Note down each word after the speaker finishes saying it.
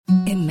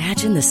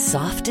Imagine the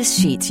softest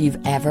sheets you've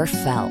ever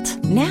felt.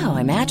 Now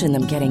imagine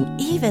them getting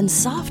even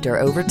softer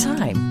over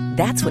time.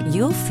 That's what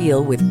you'll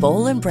feel with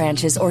Boll and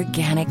Branch's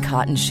organic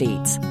cotton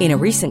sheets. In a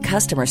recent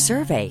customer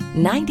survey,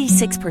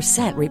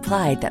 96%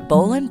 replied that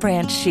Boll and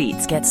Branch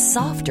sheets get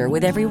softer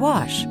with every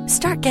wash.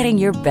 Start getting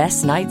your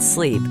best night's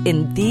sleep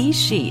in these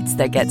sheets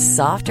that get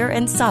softer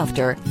and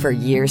softer for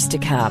years to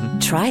come.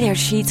 Try their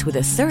sheets with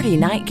a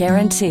 30-night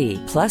guarantee.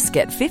 Plus,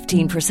 get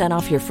 15%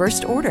 off your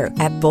first order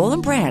at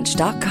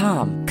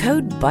bollandbranch.com.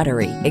 Code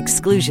BUTTERY.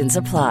 Exclusions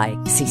apply.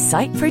 See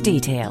site for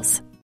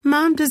details.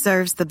 Mom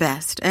deserves the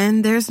best,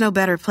 and there's no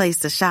better place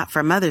to shop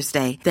for Mother's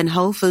Day than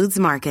Whole Foods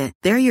Market.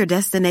 They're your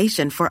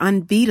destination for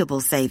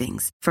unbeatable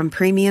savings, from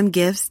premium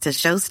gifts to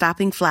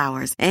show-stopping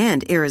flowers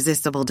and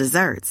irresistible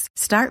desserts.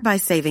 Start by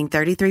saving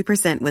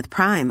 33% with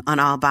Prime on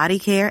all body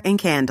care and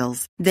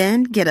candles.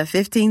 Then get a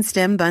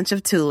 15-stem bunch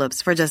of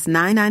tulips for just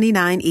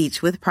 $9.99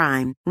 each with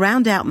Prime.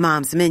 Round out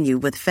Mom's menu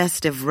with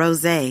festive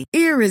rosé,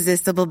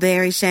 irresistible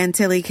berry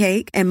chantilly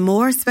cake, and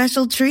more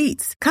special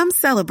treats. Come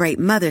celebrate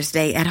Mother's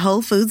Day at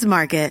Whole Foods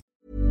Market.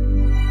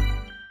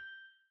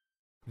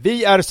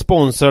 Vi är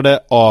sponsrade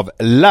av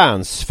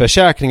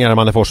Länsförsäkringar,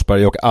 Manne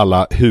Forsberg, och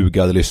alla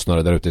hugade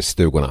lyssnare där ute i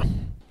stugorna.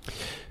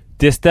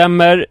 Det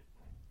stämmer.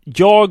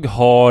 Jag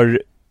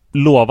har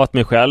lovat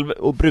mig själv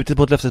och brutit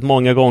mot löftet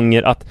många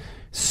gånger att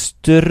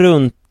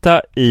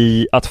strunta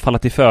i att falla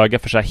till föga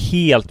för så här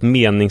helt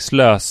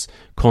meningslös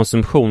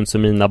konsumtion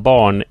som mina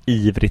barn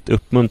ivrigt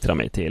uppmuntrar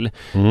mig till.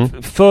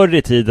 Förr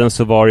i tiden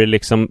så var det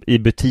liksom i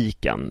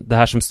butiken, det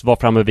här som var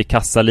framme vid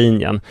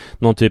kassalinjen,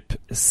 någon typ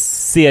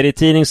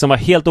serietidning som var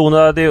helt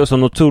onödig och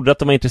som de trodde att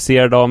de var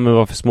intresserade av men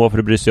var för små för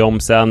att bry sig om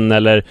sen,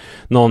 eller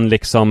någon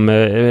liksom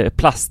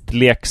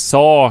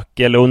plastleksak,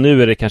 eller, och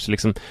nu är det kanske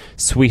liksom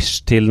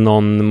Swish till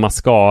någon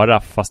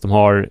mascara fast de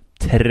har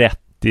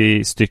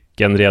 30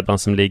 stycken redan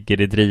som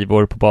ligger i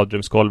drivor på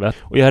badrumsgolvet.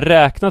 Och jag har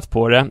räknat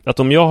på det, att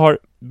om jag har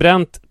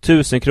bränt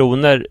 1000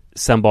 kronor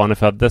sen barnen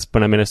föddes på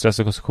den här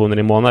meningslösa konsumtionen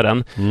i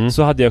månaden,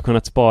 så hade jag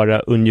kunnat spara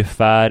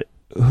ungefär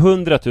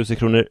 100 000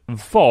 kronor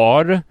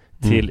var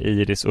till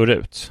Iris och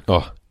Rut.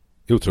 Ja,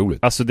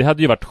 otroligt. Alltså det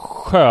hade ju varit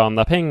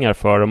sköna pengar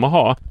för dem att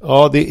ha.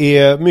 Ja, det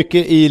är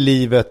mycket i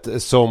livet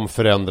som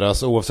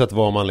förändras oavsett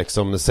vad man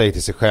liksom säger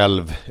till sig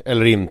själv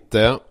eller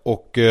inte.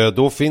 Och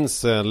då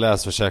finns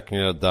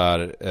Länsförsäkringar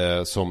där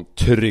som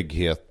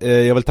trygghet.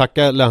 Jag vill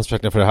tacka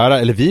Länsförsäkringar för det här,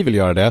 eller vi vill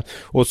göra det.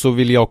 Och så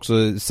vill jag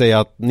också säga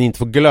att ni inte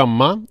får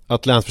glömma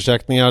att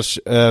Länsförsäkringars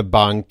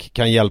bank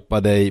kan hjälpa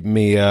dig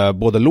med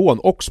både lån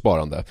och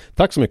sparande.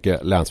 Tack så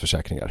mycket,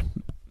 Länsförsäkringar.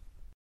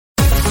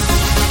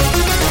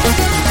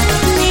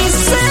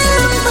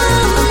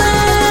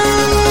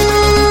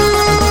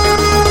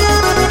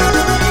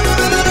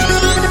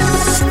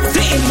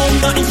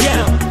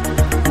 Igen.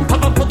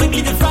 Pappa på den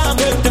glider fram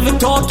högt över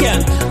taken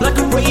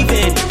like a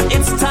raven.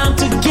 It's time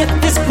to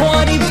get this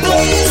party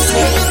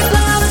blazing.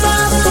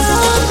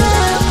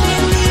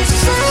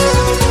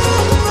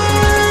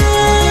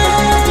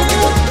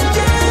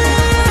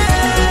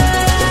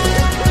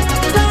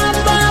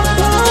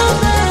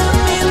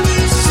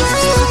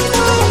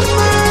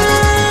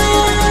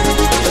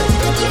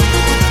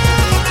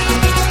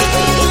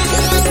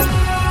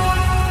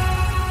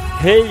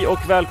 Hej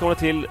och välkomna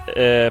till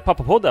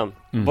Pappapodden.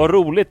 Vad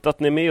roligt att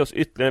ni är med oss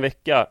ytterligare en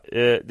vecka.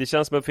 Det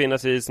känns som att befinna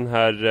sig i sån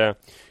här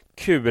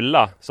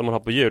kula som man har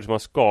på djur som man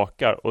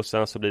skakar och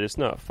sen så blir det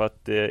snö. För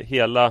att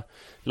hela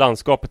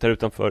landskapet här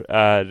utanför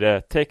är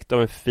täckt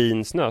av en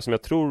fin snö som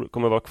jag tror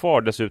kommer vara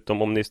kvar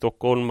dessutom om ni är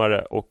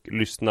stockholmare och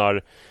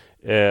lyssnar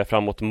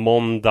framåt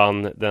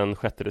måndagen den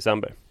 6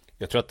 december.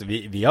 Jag tror att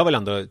vi har väl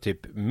ändå typ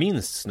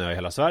minst snö i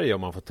hela Sverige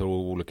om man får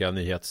tro olika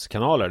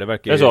nyhetskanaler. Det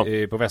verkar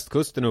ju på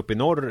västkusten uppe i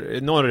norr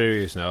är det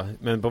ju snö.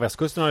 Men på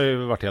västkusten har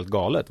det varit helt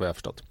galet vad jag har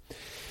förstått.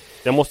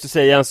 Jag måste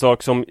säga en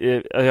sak som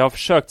jag har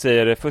försökt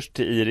säga det först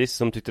till Iris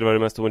som tyckte det var det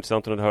mest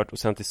ointressant hon hade hört och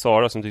sen till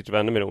Sara som tyckte det var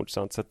ännu mer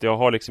ointressant. Så att jag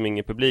har liksom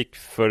ingen publik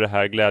för det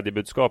här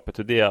glädjebudskapet,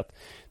 och det är att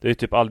det har ju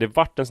typ aldrig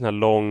varit en sån här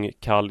lång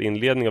kall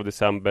inledning av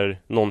december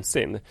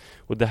någonsin.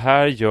 Och det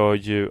här gör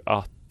ju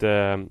att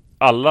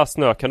alla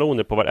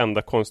snökanoner på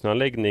varenda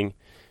konstnäranläggning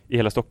i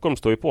hela Stockholm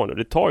står ju på nu.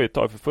 Det tar ju ett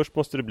tag, för först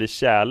måste det bli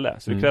tjäle.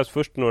 Så det krävs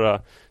först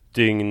några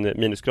dygn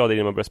minusgrader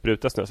innan man börjar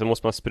spruta snö. Sen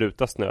måste man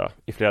spruta snö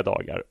i flera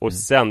dagar. Och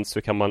sen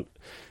så kan man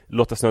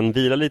låta snön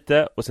vila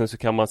lite. Och sen så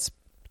kan man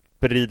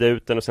sprida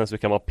ut den. Och sen så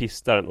kan man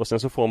pista den. Och sen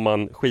så får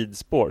man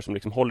skidspår som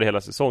liksom håller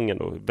hela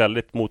säsongen. Och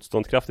väldigt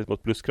motståndskraftigt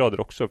mot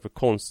plusgrader också. För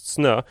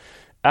konstsnö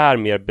är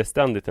mer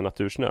beständigt än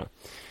natursnö.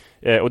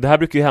 Och det här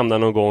brukar ju hända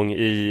någon gång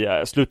i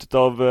slutet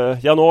av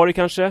januari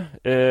kanske.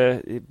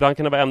 Ibland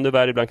kan det vara ännu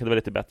värre, ibland kan det vara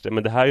lite bättre.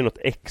 Men det här är ju något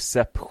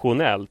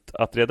exceptionellt.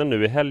 Att redan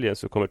nu i helgen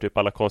så kommer typ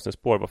alla konstens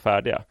spår vara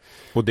färdiga.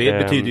 Och det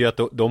betyder ju att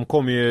de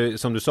kommer ju,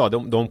 som du sa,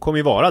 de kommer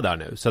ju vara där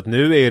nu. Så att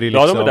nu är det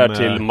liksom... Ja, de är där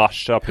till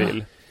mars,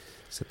 april.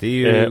 Så det är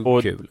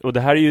ju kul. Och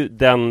det här är ju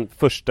den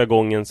första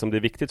gången som det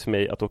är viktigt för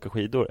mig att åka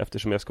skidor,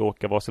 eftersom jag ska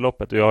åka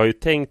Vasaloppet. Och jag har ju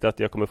tänkt att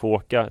jag kommer få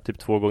åka typ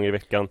 2 gånger i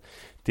veckan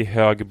till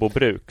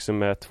Högbobruk,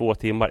 som är 2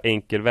 timmar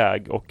enkel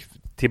väg, och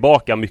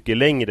tillbaka mycket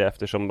längre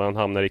eftersom man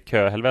hamnar i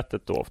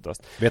köhelvetet då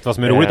oftast. Vet du vad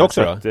som är roligt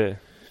också då? Att,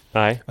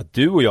 nej. Att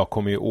du och jag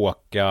kommer ju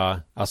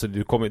åka, alltså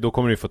då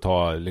kommer du få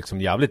ta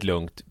liksom jävligt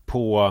lugnt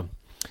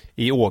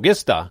i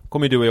Ågesta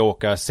kommer du och jag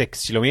åka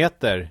 6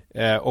 kilometer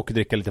och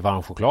dricka lite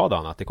varm choklad och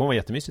annat. Det kommer vara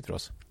jättemysigt för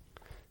oss.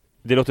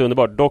 Det låter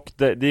underbart. Dock,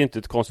 det är ju inte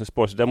ett konstigt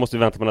spår, så där måste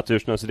vi vänta på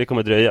natursnön, så det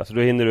kommer dröja. Så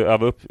då hinner du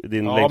öva upp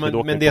din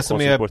längdskidåkning. Men det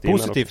som är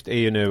positivt är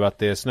ju nu att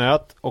det är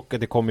snöat och att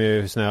det kommer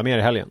ju snöa mer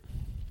i helgen.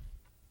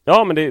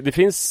 Ja, men det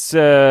finns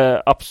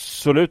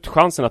absolut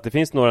chansen att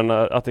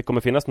det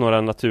kommer finnas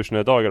några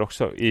natursnödagar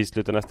också i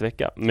slutet av nästa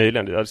vecka.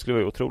 Möjligen, det skulle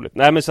vara otroligt.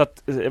 Nej, men så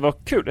att det var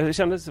kul. Det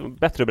kändes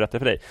bättre att berätta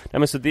för dig. Nej,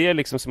 men så det är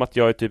liksom som att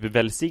jag är typ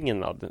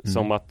välsignad.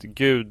 Som att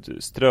Gud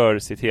strör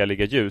sitt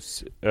heliga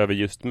ljus över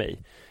just mig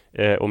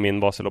och min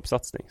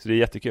Vasaloppssatsning. Så det är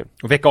jättekul.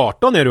 Och vecka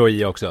 18 är du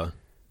i också.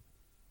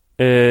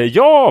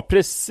 Ja,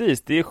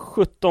 precis. Det är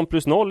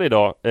 17+0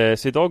 idag.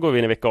 Så idag går vi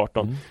in i vecka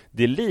 18.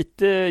 Det är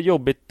lite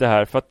jobbigt det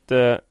här för att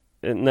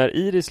när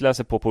Iris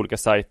läser på olika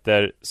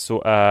sajter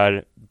så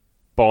är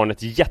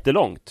barnet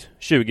jättelångt,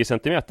 20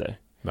 centimeter.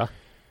 Va?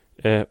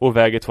 Och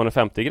väger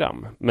 250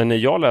 gram. Men när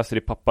jag läser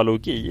i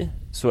papalogi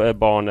så är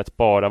barnet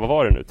bara, vad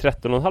var det nu?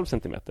 13,5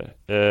 centimeter.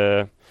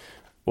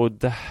 Och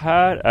det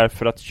här är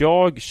för att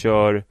jag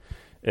kör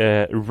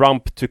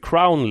rump to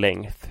crown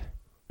length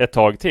ett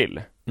tag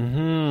till.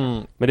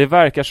 Men det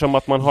verkar som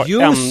att man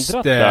har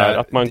ändrat där,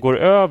 att man går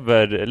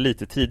över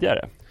lite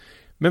tidigare.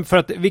 Men för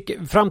att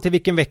fram till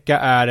vilken vecka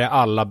är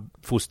alla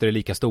foster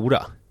lika stora?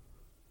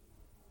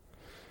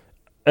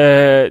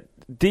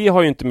 Det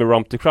har ju inte med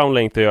rump to crown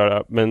length att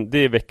göra, men det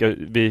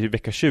är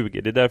vecka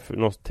 20. Det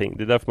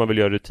är därför man vill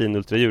göra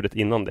rutinultraljudet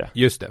innan det.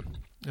 Just det.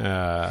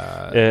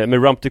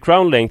 Med rump to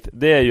crown length,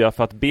 det är ju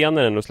för att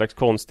benen är någon slags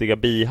konstiga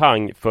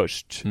bihang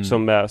först,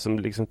 som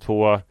liksom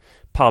 2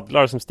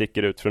 paddlar som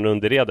sticker ut från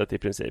underredet i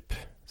princip.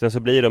 Sen så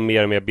blir de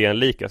mer och mer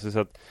benlika, så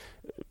att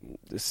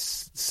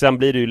sen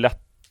blir det ju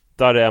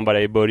lättare än vad det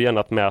är i början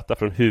att mäta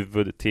från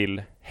huvud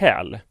till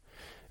häl.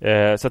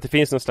 Så att det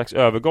finns någon slags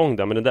övergång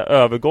där, men den där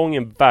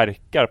övergången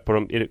verkar på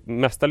de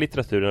mesta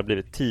litteraturen har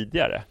blivit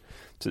tidigare.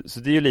 Så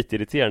det är ju lite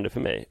irriterande för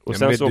mig. Och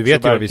sen så du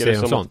vet ju vad vi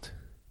säger om sånt.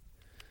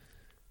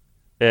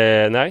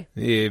 Nej.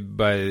 Det är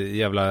bara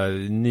jävla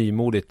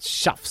nymodigt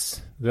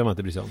tjafs. Det vill man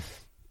inte bry sig om.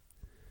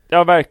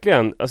 Ja,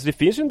 verkligen. Alltså det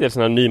finns ju en del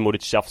sådana här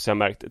nymodigt tjafs jag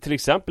märkt. Till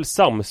exempel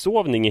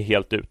samsovning är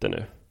helt ute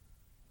nu.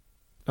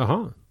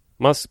 Aha.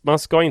 Man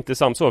ska inte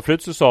samsova.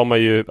 Förut så sa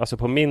man ju, alltså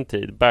på min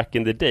tid, back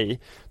in the day,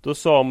 då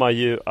sa man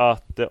ju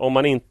att om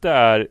man inte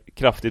är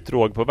kraftigt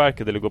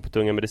drogpåverkad eller går på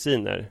tunga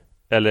mediciner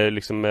eller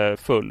liksom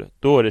full,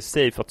 då är det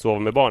safe att sova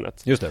med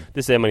barnet. Just det.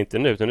 Det säger man inte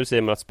nu, utan nu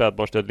säger man att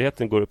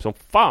spädbarnsdödligheten går upp som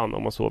fan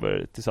om man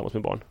sover tillsammans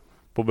med barn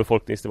på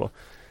befolkningsnivå.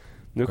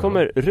 Nu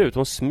kommer Rut,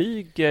 hon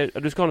smyger.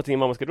 Du ska ha någonting i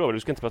mammas garderob, du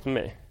ska inte prata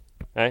med mig.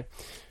 Nej.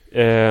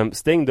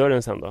 Stäng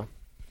dörren sen då.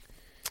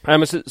 Nej,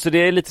 men så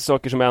det är lite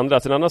saker som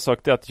ändras. En annan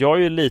sak är att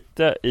jag är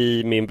lite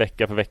i min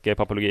vecka för vecka i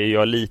papologi,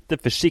 jag är lite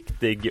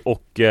försiktig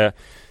och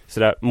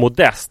sådär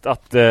modest.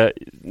 Att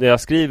när jag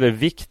skriver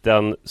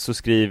vikten så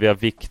skriver jag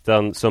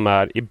vikten som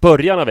är i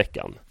början av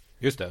veckan.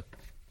 Just det.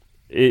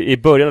 I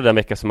början av den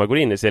veckan som man går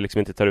in i, så jag liksom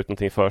inte tar ut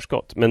någonting i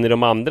förskott. Men i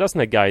de andra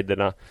såna här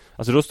guiderna,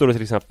 alltså då står det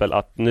till exempel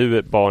att nu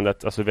är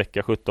barnet, alltså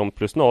vecka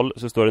 17+0,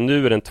 så står det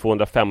nu är den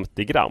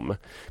 250 gram.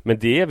 Men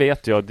det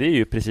vet jag, det är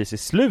ju precis i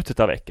slutet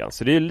av veckan.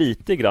 Så det är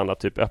lite grann att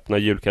typ öppna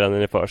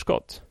julkalendern i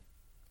förskott.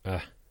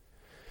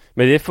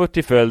 Men det är för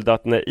till följd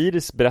att när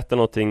Iris berättar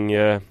någonting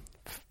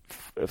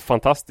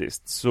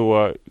fantastiskt,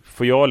 så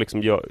får jag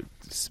liksom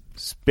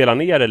spela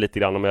ner det lite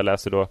grann om jag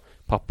läser då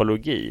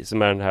papologi,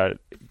 som är den här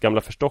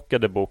gamla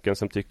förstockade boken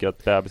som tycker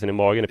att bebisen i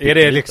magen är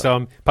det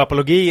liksom,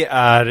 papologi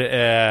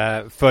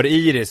är för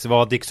Iris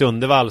vad Dick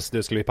Sundevalls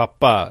Du skulle bli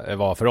pappa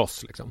var för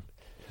oss liksom?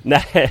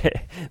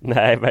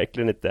 Nej,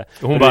 verkligen inte.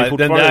 Hon bara,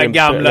 den där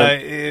gamla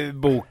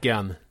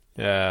boken.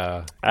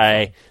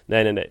 Nej,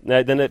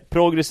 den är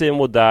progressiv,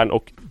 modern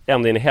och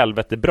ändå in i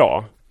helvete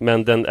bra.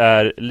 Men den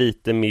är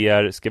lite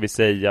mer, ska vi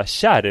säga,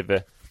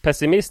 kärv,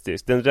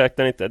 pessimistisk.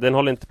 Den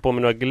håller inte på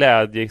med några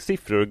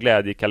glädjesiffror och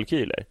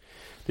glädjekalkyler.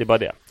 Det är bara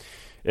det.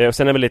 Och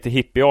sen är det väl lite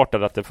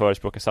hippieartat att den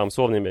förespråkar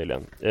samsovning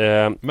möjligen.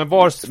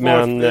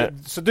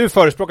 Så du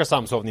förespråkar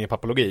samsovning i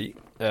papologi.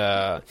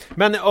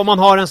 Men om man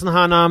har en sån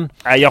här...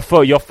 Nej,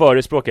 jag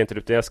förespråkar inte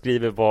det. Jag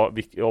skriver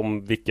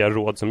om vilka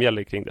råd som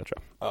gäller kring det, tror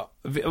jag.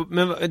 Ja.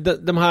 Men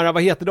de här,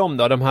 vad heter de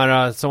då? De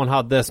här som man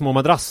hade, små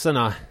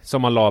madrasserna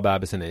som man la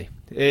bebisen i.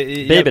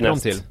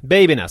 Babynest.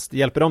 Babynest,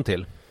 hjälper de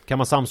till? Kan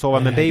man samsova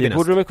med babynest? Det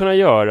borde de kunna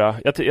göra.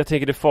 Jag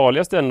tänker det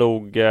farligaste är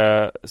nog...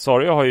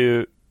 Sara, jag har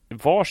ju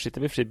varsitt,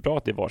 det är för bra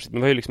att det är varsitt,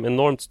 men vi har ju liksom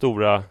enormt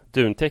stora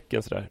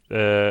duntäcken sådär.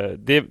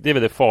 Det är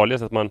väl det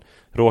farligaste, att man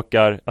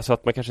råkar, alltså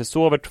att man kanske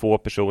sover 2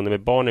 personer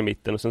med barn i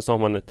mitten och sen så har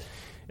man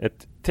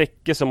ett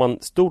täcke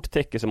stort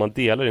täcke som man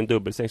delar i en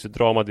dubbelsäng, så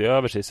drar man det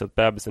över sig så att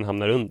bebisen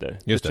hamnar under.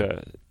 Just det.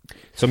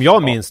 Som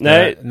jag minns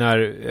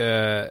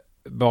när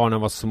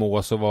barnen var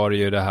små, så var det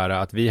ju det här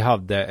att vi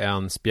hade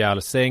en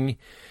spjälsäng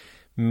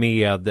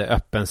med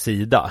öppen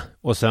sida.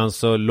 Och sen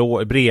så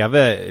låg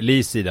bredvid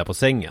Lis sida på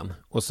sängen.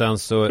 Och sen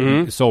så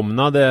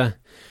somnade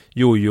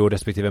Jojo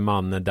respektive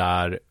mannen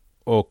där.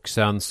 Och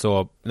sen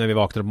så när vi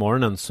vaknade på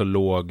morgonen så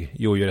låg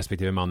Jojo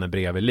respektive mannen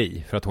bredvid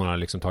Li. För att hon hade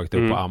liksom tagit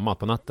upp och ammat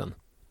på natten.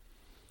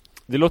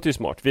 Det låter ju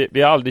smart.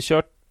 Vi har aldrig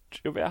kört.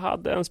 Vi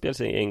hade en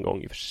spjälsäng en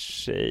gång i och för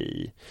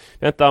sig.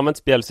 Vi har inte använt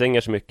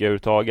spjälsängar så mycket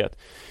överhuvudtaget.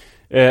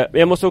 Men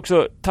jag måste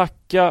också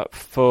tacka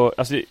för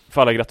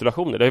alla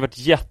gratulationer. Det har ju varit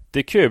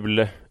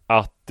jättekul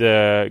att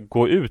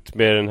gå ut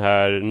med den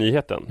här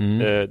nyheten.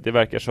 Det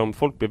verkar som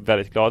folk blir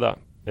väldigt glada.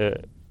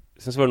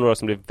 Sen så var det några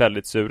som blev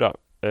väldigt sura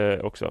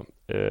också.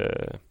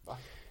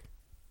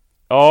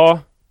 Ja,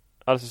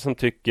 alltså som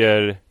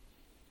tycker...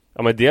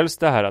 Ja, men dels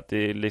det här att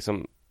det är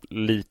liksom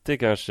lite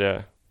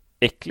kanske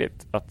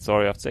äckligt att Sara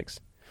har haft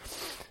sex.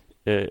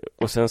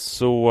 Och sen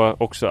så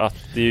också att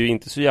det är ju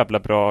inte så jävla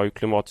bra ur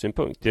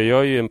klimatsynpunkt. Jag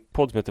gör ju en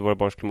podd som heter Våra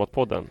barns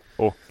klimatpodden.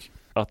 Och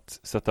att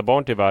sätta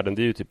barn till världen,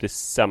 det är ju typ det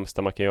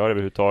sämsta man kan göra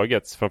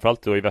överhuvudtaget.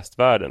 Framförallt då i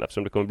västvärlden,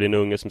 eftersom det kommer bli en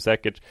unge som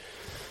säkert,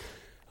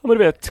 ja men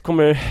du vet,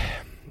 kommer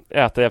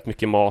äta jävligt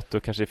mycket mat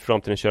och kanske i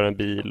framtiden köra en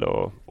bil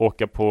och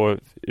åka på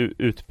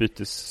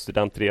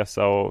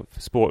utbytesstudentresa och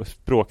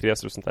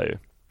språkresor och sånt där ju.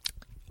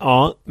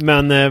 Ja,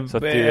 men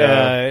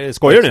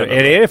skojar du nu?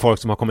 Är det folk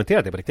som har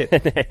kommenterat det på riktigt?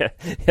 Nej,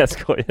 jag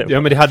skojar.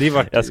 Ja, men det hade ju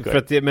varit... För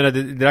att, det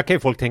där kan ju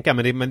folk tänka,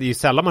 men det är ju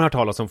sällan man hör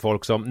talas om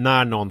folk som,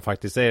 när någon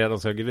faktiskt säger att de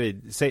ska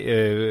gravid,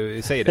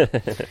 säger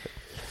det.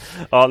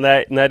 Ja,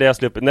 nej, det har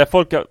sluppit. När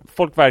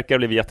folk verkar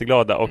bli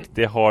jätteglada och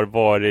det har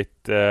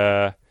varit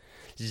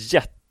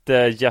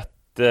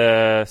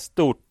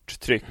jättestort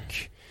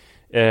tryck.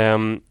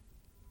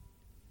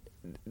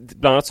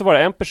 Bland annat så var det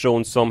en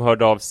person som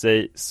hörde av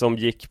sig som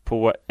gick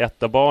på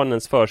ett av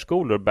barnens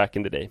förskolor back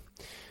in the day.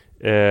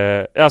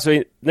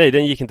 Nej,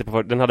 den gick inte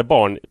på den hade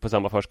barn på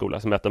samma förskola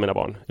som ett av mina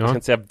barn. Jag ska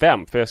inte säga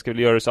vem, för jag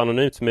skulle göra det så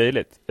anonymt som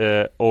möjligt.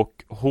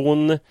 Och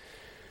hon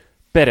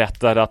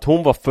berättade att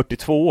hon var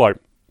 42 år.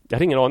 Jag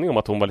hade ingen aning om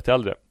att hon var lite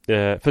äldre.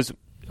 För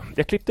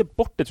jag klippte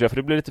bort det, tror jag, för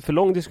det blev lite för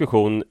lång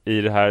diskussion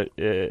i det här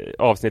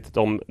avsnittet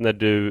om när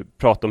du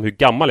pratade om hur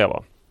gammal jag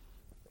var.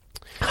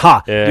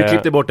 Ha! Du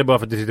klippte bort det bara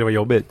för att du tyckte det var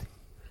jobbigt.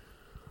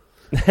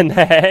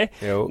 Nej,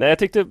 jag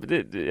tyckte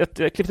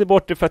jag klippte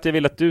bort det för att jag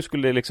ville att du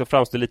skulle liksom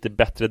framstå lite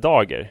bättre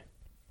dagar.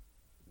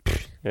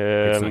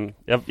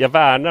 Jag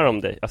värnar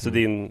om dig, alltså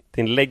din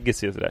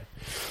legacy och sådär.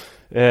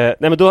 Nej,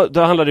 men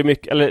då handlade det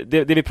mycket, eller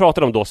det vi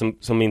pratade om då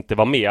som inte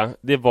var med,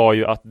 det var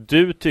ju att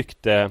du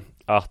tyckte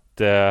att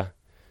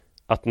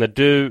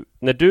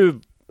när du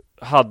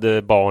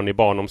hade barn i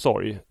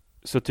barnomsorg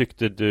så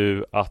tyckte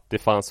du att det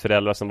fanns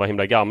föräldrar som var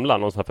himla gamla.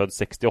 Någon som var född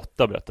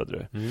 68, berättade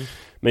du.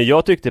 Men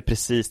jag tyckte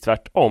precis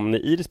tvärtom. När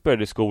Iris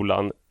började i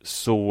skolan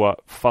så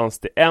fanns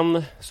det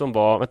en som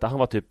var, han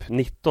var typ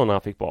 19 när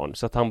han fick barn.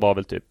 Så att han var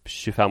väl typ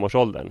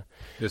 25-årsåldern.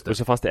 Och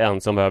så fanns det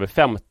en som var över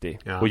 50.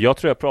 Ja. Och jag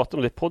tror jag pratade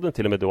om det i podden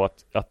till och med då.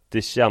 Att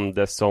det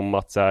kändes som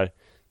att så här,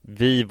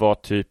 vi var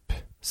typ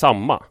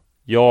samma.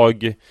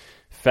 Jag,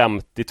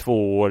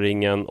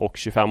 52-åringen och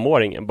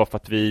 25-åringen. Bara för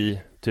att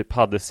vi typ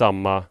hade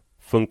samma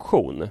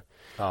funktion.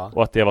 Ja.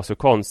 Och att det var så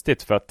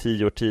konstigt för att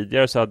 10 år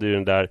tidigare så hade ju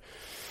den där,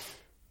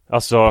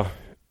 alltså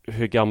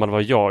hur gammal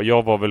var jag?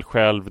 Jag var väl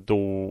själv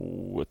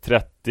då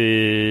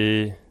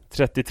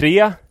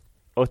 33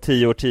 och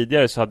 10 år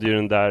tidigare så hade ju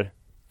den där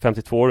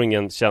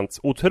 52-åringen känts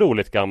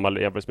otroligt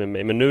gammal jämfört med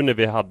mig. Men nu när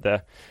vi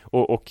hade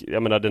och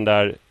jag menar den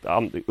där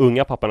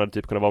unga pappan hade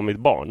typ kunnat vara mitt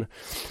barn.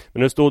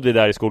 Men nu stod vi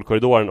där i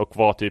skolkorridoren och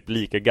var typ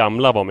lika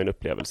gamla, var min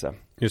upplevelse.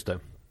 Just det.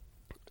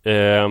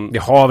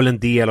 Det har väl en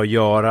del att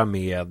göra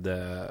med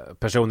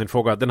personen i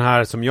fråga. Den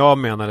här som jag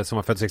menade som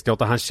var född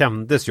 68, han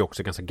kändes ju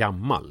också ganska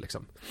gammal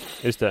liksom.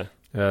 Just det.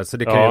 Så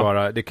det kan ju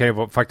vara, det kan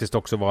ju faktiskt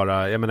också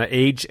vara, jag menar,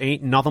 age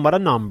ain't nothing but a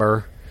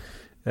number.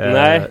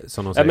 Nej,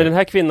 men den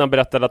här kvinnan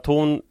berättade att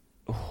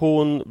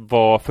hon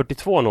var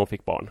 42 när hon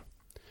fick barn.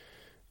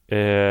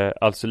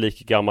 Alltså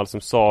lika gammal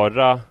som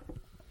Sara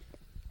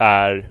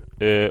är.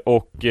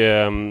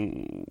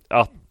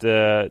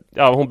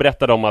 Hon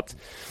berättade om att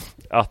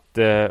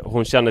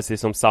hon känner sig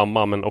som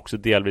samma men också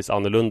delvis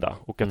annorlunda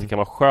och att det kan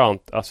vara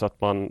skönt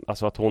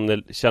att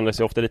hon känner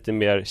sig ofta lite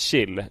mer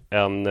chill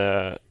än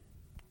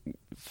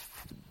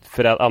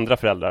andra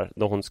föräldrar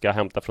då hon ska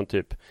hämta från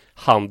typ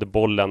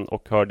handbollen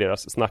och hör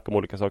deras snack om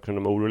olika saker som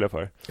de är oroliga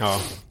för. Ja.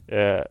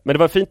 Men det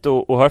var fint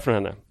att höra från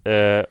henne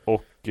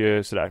och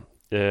sådär.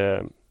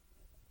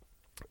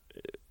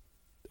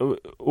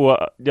 Och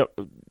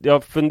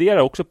jag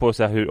funderar också på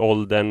så här hur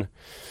åldern,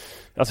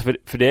 alltså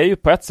för det är ju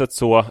på ett sätt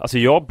så, alltså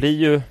jag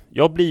blir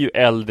ju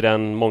äldre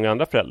än många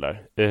andra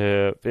föräldrar.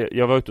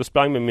 Jag var ute och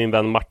sprang med min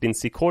vän Martin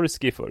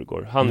Sikorski i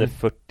förrgår. Han är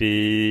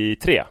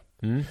 43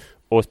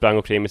 och sprang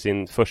omkring med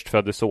sin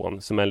förstfödde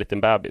son som är en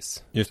liten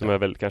bebis. Som är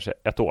väl kanske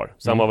 1 år.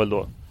 Så han var väl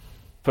då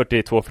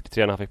 42-43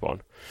 när han fick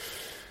barn.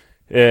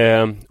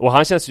 Och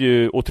han känns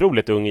ju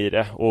otroligt ung i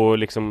det och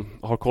liksom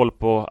har koll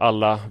på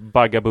alla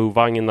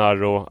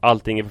Bugaboo-vagnar och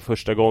allting är för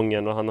första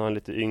gången och han har en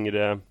lite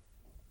yngre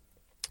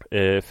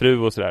fru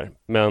och sådär.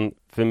 Men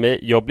för mig,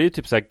 jag blir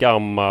typ så här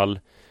gammal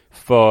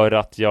för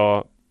att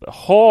jag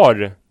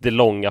har det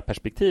långa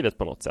perspektivet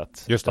på något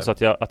sätt. Just det.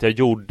 Alltså att jag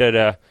gjorde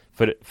det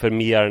för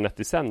mer än ett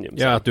decennium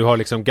sedan. Ja, att du har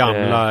liksom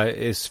gamla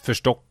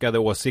förstockade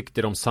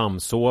åsikter om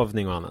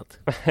samsovning och annat.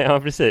 Ja,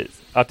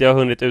 precis. Att jag har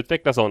hunnit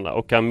utveckla sådana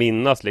och kan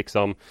minnas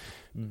liksom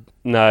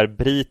när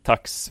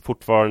Britax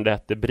fortfarande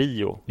hette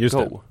Brio. Just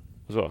det. Och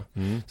så.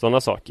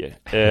 Sådana saker.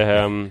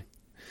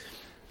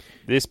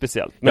 Det är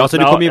speciellt. Men, ja, så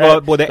du kommer ju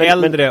vara både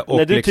äldre och...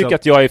 När du liksom... tycker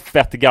att jag är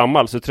fett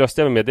gammal så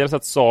tröstar jag mig med dels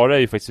att Sara är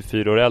ju faktiskt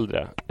 4 år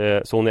äldre.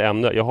 Så hon är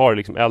ännu... Jag har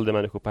liksom äldre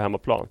människor på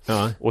hemmaplan.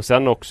 Ja. Och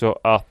sen också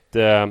att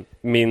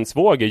min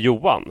svåger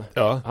Johan,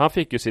 han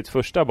fick ju sitt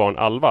första barn,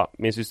 Alva,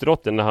 min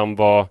systerdotter, när han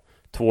var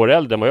 2 år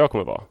äldre än vad jag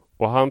kommer vara.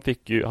 Och han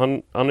fick ju...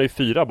 Han har ju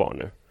 4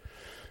 barn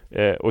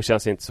nu. Och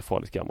känns inte så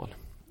farligt gammal.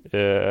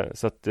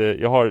 Så att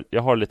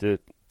jag har lite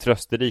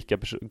trösterika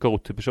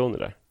go-to-personer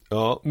där.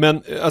 Ja,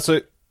 men alltså...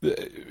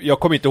 Jag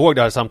kommer inte ihåg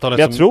det här samtalet.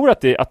 Men jag tror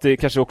att det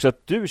kanske också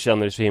att du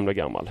känner dig så himla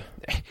gammal.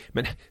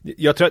 Men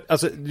jag tror att,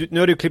 alltså, nu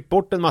har du klippt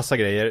bort en massa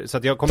grejer, så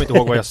att jag kommer inte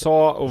ihåg vad jag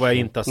sa och vad jag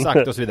inte har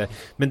sagt och så vidare.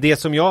 Men det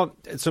som jag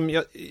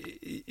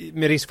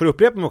med risk för att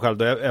upprepa mig själv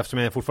då, eftersom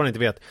jag fortfarande inte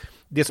vet,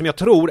 det som jag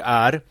tror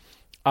är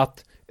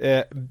att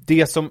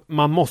det som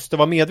man måste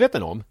vara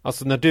medveten om,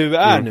 alltså när du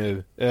är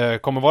nu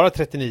kommer vara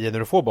 39 när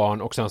du får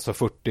barn och sen så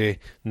 40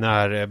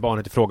 när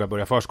barnet i fråga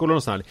börjar förskolan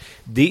och sådär,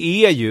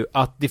 det är ju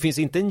att det finns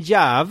inte en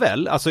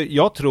jävel, alltså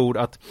jag tror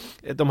att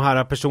de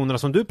här personerna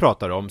som du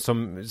pratar om,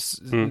 som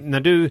när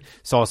du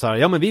sa så här,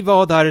 ja men vi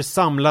var där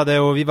samlade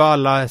och vi var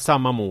alla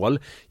samma mål,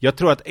 jag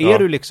tror att är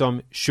du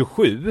liksom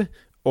 27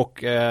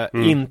 och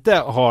inte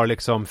har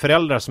liksom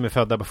föräldrar som är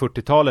födda på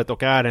 40-talet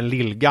och är en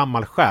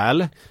lillgammal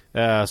själ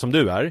som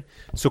du är,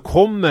 så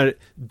kommer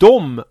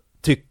de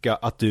tycka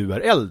att du är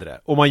äldre.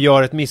 Och man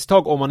gör ett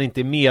misstag om man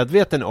inte är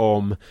medveten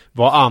om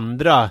vad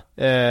andra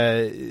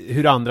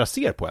hur andra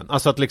ser på en.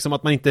 Alltså att liksom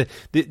att man inte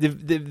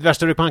det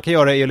värsta man kan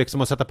göra är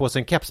liksom att sätta på sig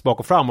en keps bak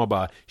och fram och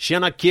bara,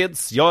 tjena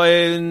kids, jag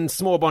är en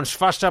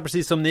småbarnsfarsa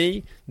precis som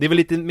ni. Det är väl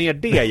lite mer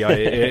det jag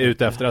är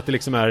ute efter, att det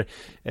liksom är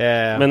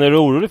Men är du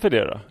orolig för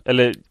det då?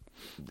 Eller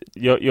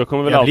jag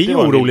kommer väl alltid bli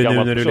vara orolig nu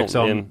när du person,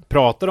 liksom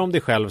pratar om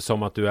dig själv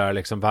som att du är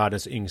liksom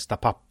världens yngsta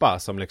pappa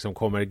som liksom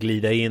kommer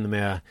glida in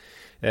med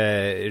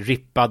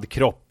rippad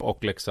kropp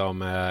och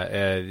liksom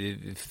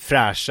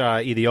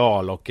fräscha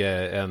ideal och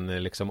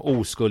en liksom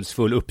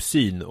oskuldsfull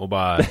uppsyn och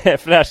bara...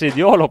 Fräscha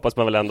ideal hoppas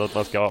man väl ändå att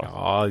man ska ha.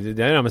 Ja,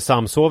 det är med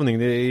samsovning,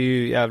 det är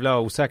ju jävla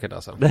osäkert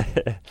alltså.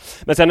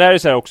 Men sen är det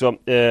så här också,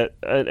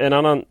 en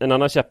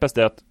annan käpphäst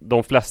är att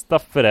de flesta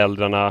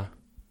föräldrarna,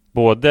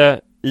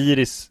 både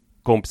Iris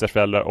kompisars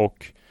föräldrar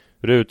och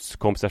Ruts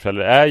kompisars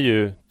föräldrar, är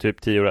ju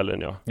typ 10 år äldre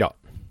än jag. Ja.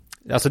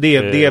 Alltså det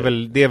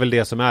är väl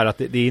det som är att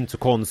det är inte så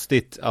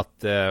konstigt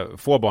att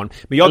få barn.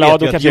 Men jag vet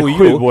de ju kanske att är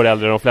 7 år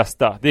äldre än de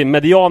flesta.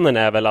 Medianen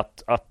är väl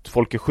att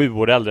folk är 7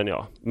 år äldre än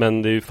jag.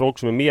 Men det är ju folk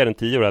som är mer än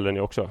 10 år äldre än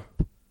jag också.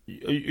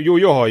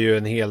 Jag har ju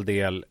en hel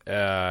del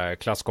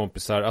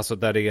klasskompisar, alltså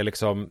där det är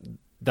liksom,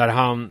 där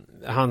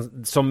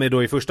han som är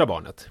då i första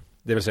barnet,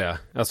 det vill säga,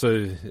 alltså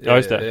ja,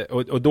 just det.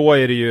 Och då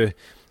är det ju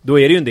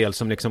en del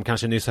som liksom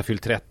kanske nyss har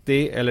fyllt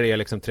 30 eller är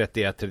liksom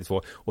 31,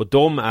 32, och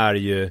de är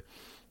ju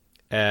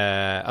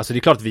alltså det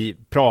är klart att vi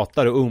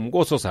pratar och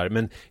umgås och så här,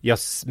 men jag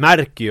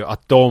märker ju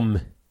att de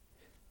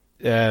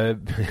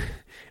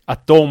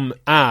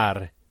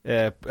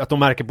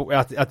märker på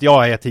att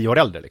jag är 10 år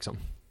äldre liksom.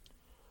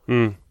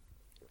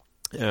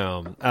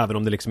 Även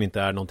om det liksom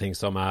inte är någonting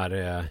som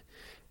är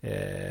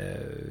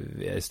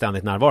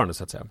ständigt närvarande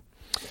så att säga.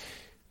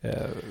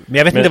 Men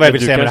jag vet inte vad jag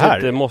vill säga med det här. Du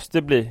kanske inte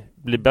måste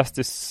bli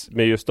bästis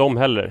med just dem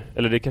heller.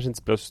 Eller det kanske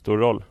inte spelar så stor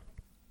roll.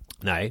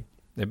 Nej,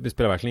 det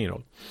spelar verkligen ingen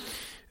roll.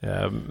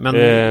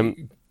 Men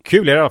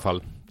kul är det i alla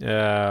fall.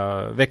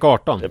 Vecka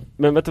 18.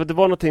 Men vet du, det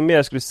var någonting mer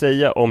jag skulle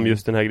säga om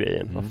just den här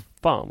grejen. Vad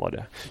fan var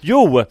det?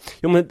 Jo,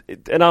 men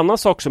en annan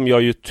sak som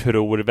jag ju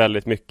tror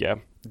väldigt mycket,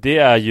 det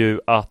är ju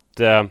att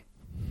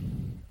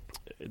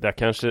det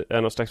kanske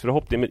är någon slags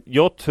förhoppning, men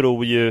jag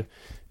tror ju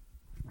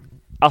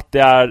att det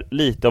är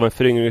lite av en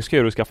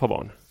föryngringskur att skaffa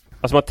barn.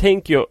 Alltså man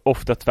tänker ju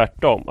ofta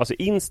tvärtom. Alltså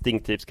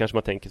instinktivt kanske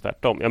man tänker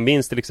tvärtom. Jag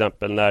minns till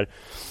exempel när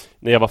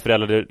jag var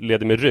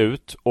föräldraledig med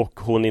Rut och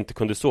hon inte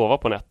kunde sova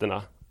på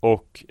nätterna.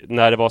 Och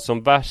när det var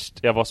som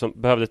värst,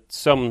 behövde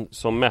sömn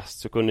som mest,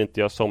 så kunde inte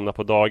jag somna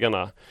på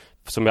dagarna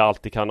som jag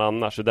alltid kan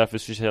annars. Och därför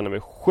så kände jag mig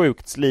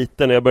sjukt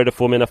sliten när jag började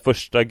få mina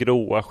första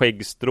gråa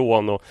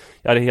skäggstrån och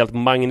jag hade helt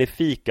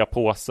magnifika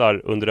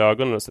påsar under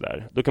ögonen och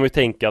sådär. Då kan vi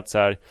tänka att så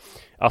här,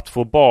 att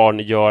få barn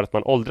gör att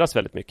man åldras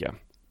väldigt mycket.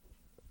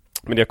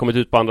 Men när jag kommit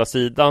ut på andra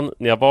sidan,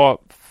 när jag var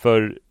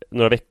för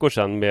några veckor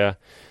sedan med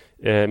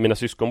mina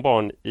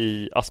syskonbarn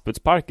i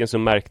Aspudsparken, så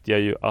märkte jag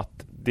ju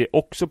att det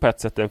också på ett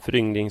sätt är en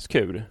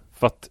föryngringskur.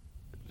 För att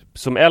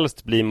som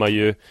äldst blir man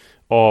ju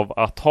av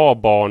att ha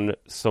barn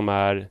som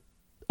är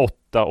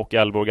 8 och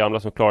 11 år gamla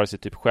som klarar sig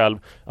typ själv,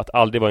 att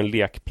aldrig vara en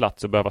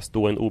lekplats och behöva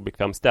stå i en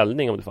obekväm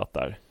ställning, om du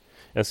fattar.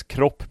 Ens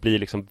kropp blir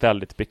liksom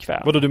väldigt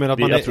bekväm. Vadå, du menar att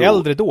man är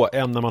äldre då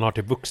än när man har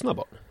till vuxna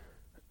barn?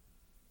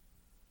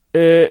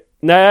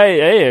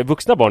 Nej,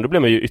 vuxna barn, då blir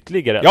man ju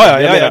ytterligare.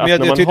 Ja,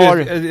 men jag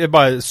tycker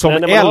bara som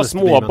när man har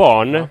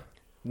småbarn,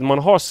 när man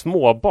har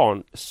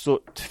småbarn så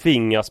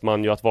tvingas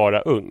man ju att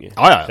vara ung.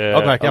 Ja,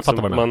 jag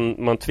fattar vad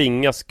man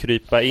tvingas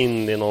krypa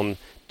in i någon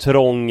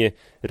trång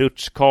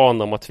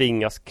rutschkana, och man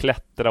tvingas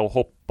klättra och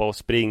hoppa och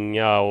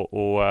springa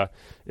och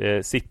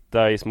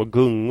sitta i små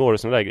gungor och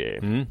såna där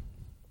grejer.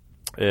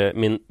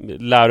 Min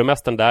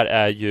läromästaren där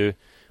är ju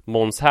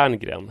Måns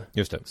Herngren.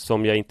 Just det.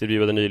 Som jag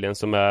intervjuade nyligen,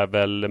 som är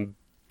väl en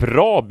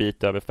bra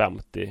bit över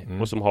 50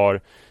 och som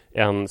har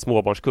en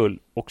småbarnskull,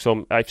 och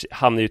som,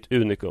 han är ju ett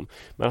unikum,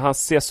 men han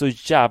ser så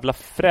jävla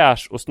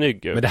fräsch och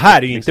snygg ut. Men det här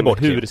är ju inte liksom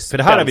bortklippt, för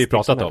det här har vi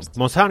pratat om.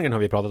 Måns Herngren har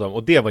vi pratat om,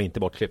 och det var inte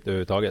bortklippt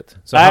överhuvudtaget.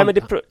 Så nej, men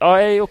det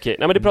okej.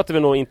 Nej, men det pratade vi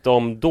nog inte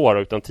om då,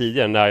 utan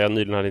tidigare när jag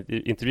nyligen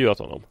hade intervjuat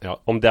honom.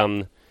 Ja.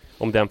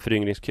 Om den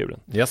föryngringskuren.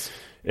 Yes.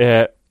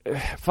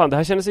 Fan, det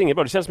här kändes inget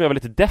bra. Det känns som jag var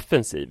lite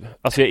defensiv.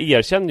 Alltså jag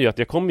erkänner ju att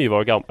jag kommer ju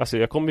vara gammal. Alltså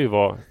jag kommer ju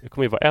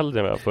vara äldre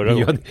än jag var förra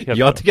gången.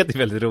 Jag tycker att det är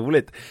väldigt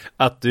roligt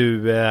att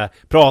du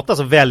pratar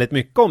så väldigt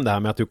mycket om det här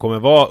med att du kommer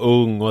vara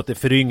ung och att det är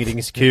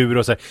föryngringskur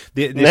och så.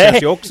 Det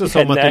känns ju också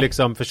som att du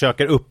liksom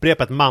försöker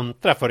upprepa ett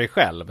mantra för dig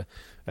själv.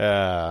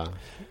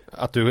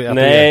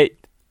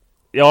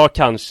 Ja,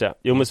 kanske.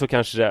 Jo, men så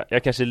kanske det.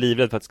 Jag kanske är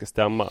livrädd för att det ska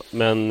stämma.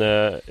 Men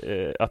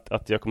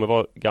att jag kommer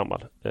vara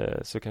gammal,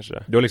 så kanske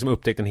det. Du har liksom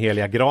upptäckt den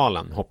heliga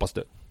graalen, hoppas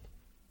du.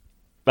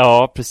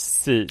 Ja,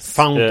 precis.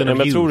 Fountain of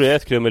jag tror det är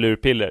ett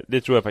krumelurpiller.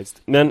 Det tror jag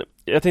faktiskt. Men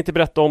jag tänkte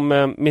berätta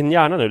om min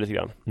hjärna nu lite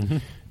grann.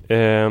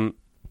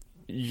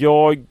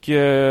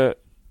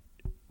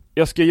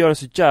 Jag ska göra en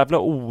så jävla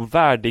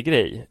ovärdig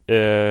grej.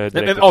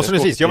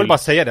 Avslutningsvis, jag vill bara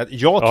säga det.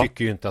 Jag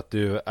tycker ju inte att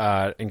du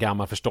är en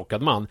gammal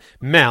förstockad man.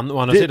 Men å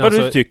andra sidan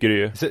vad tycker du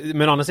ju?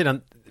 Men å andra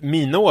sidan,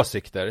 mina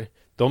åsikter,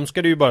 de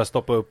ska du ju bara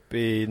stoppa upp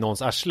i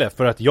någons arsle.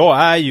 För att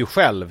jag är ju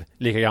själv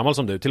lika gammal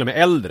som du, till och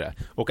med äldre.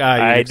 Och är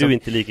nej, liksom... du är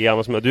inte lika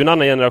gammal som jag. Du är en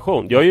annan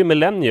generation. Jag är ju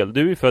millennial.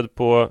 Du är ju född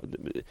på...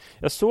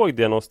 Jag såg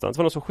det någonstans. Det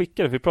var någon som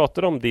skickade. Vi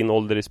pratade om din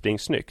ålder i Spring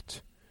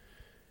Snyggt.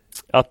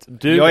 Att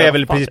du... Jag är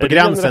väl precis på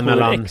gränsen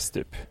mellan... X,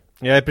 typ.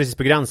 Jag är precis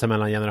på gränsen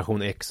mellan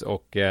generation X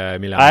och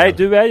millennial. Nej,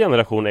 du är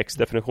generation X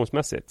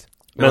definitionsmässigt.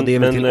 Men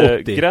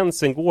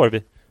gränsen går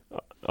vid...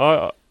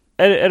 Ja,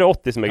 är det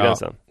 80 som är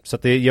gränsen? Så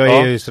att jag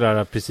är ju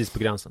sådär precis på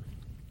gränsen.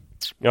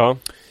 Ja.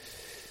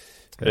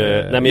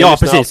 Nej, men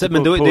precis,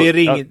 men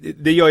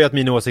det gör ju att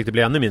mina åsikter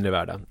blir ännu mindre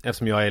värda.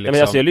 Eftersom jag är liksom...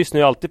 men alltså, jag lyssnar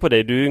ju alltid på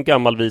dig. Du är ju en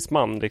gammal vis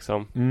man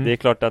liksom. Det är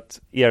klart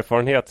att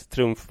erfarenhet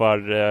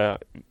trumfar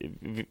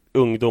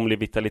ungdomlig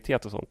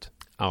vitalitet och sånt.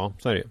 Ja,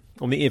 så är det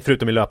ju.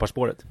 Förutom i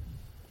löparspåret.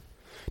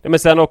 Nej, men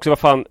sen också, vad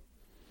fan,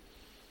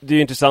 det är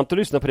ju intressant att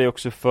lyssna på dig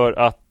också, för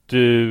att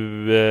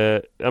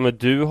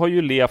du har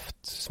ju levt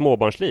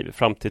småbarnsliv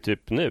fram till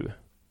typ nu.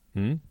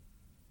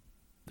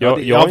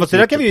 Fast det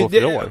där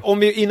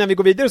kan innan vi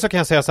går vidare så kan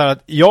jag säga så här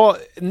att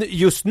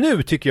just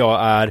nu tycker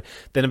jag är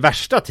den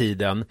värsta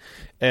tiden,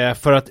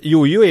 för att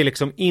Jojo är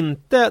liksom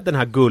inte den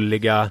här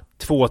gulliga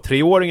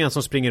 2-3-åringen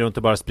som springer runt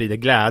och bara sprider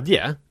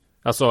glädje.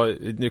 Alltså,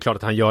 det är klart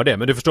att han gör det,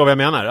 men du förstår vad jag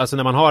menar. Alltså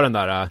när man har den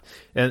där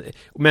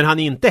men han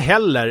är inte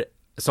heller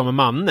som en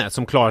manne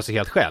som klarar sig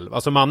helt själv.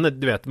 Alltså manne,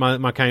 du vet,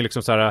 man kan ju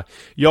liksom så här: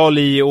 jag och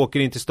Li åker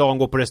in till stan,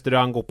 går på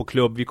restaurang, går på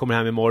klubb, vi kommer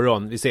hem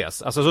imorgon, vi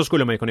ses. Alltså så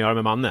skulle man ju kunna göra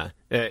med manne,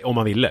 om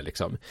man ville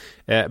liksom.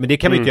 Men det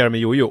kan man inte göra med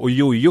Jojo. Och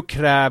Jojo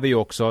kräver ju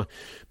också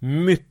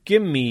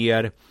mycket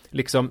mer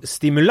liksom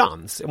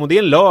stimulans. Om det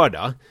är en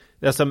lördag,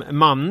 alltså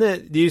manne,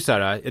 det är ju så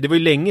här, det var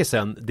ju länge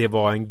sedan det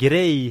var en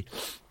grej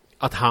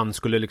att han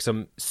skulle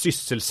liksom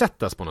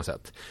sysselsättas på något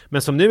sätt.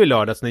 Men som nu i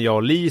lördags när jag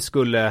och Li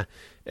skulle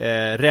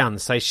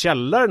rensa i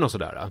källaren och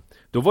sådär,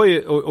 då var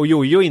ju, och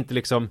Jojo inte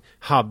liksom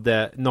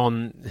hade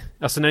någon,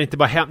 alltså när det inte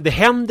bara det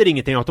händer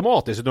ingenting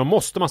automatiskt, så då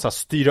måste man så här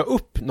styra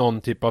upp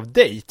någon typ av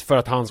dejt för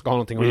att han ska ha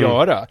någonting att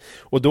göra.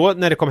 Och då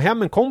när det kom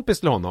hem en kompis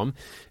till honom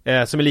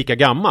som är lika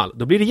gammal,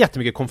 då blir det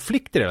jättemycket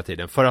konflikter hela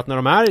tiden, för att när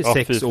de är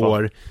 6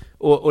 år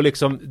och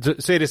liksom,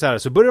 så är det så här,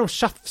 så börjar de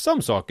tjafsa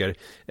om saker,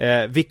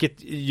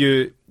 vilket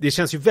ju, det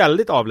känns ju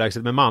väldigt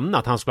avlägset med Manna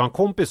att han skulle ha en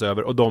kompis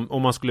över och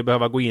om man skulle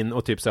behöva gå in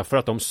och typ så här, för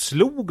att de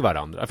slog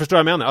varandra. Jag förstår vad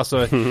jag menar,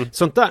 alltså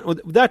sånt där,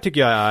 och där tycker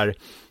jag är,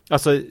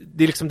 alltså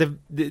det är liksom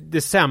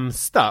det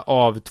sämsta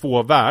av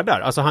två världar.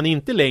 Alltså han är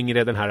inte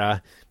längre den här,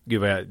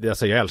 gud vad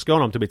jag älskar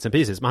honom till bits and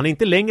pieces, men han är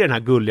inte längre den här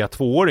gulliga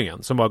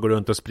 2-åringen som bara går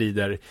runt och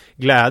sprider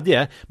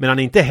glädje, men han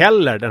är inte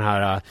heller den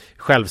här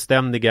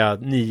självständiga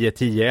 9,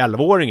 10,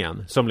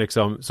 11-åringen som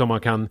liksom, som man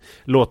kan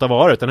låta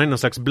vara, utan han är någon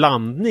slags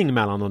blandning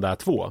mellan de där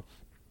två.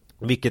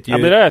 Vilket ju... Ja,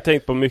 men det har jag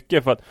tänkt på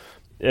mycket, för att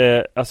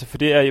alltså för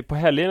det är ju på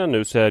helgerna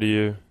nu, så är det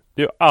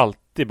är ju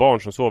alltid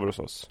barn som sover hos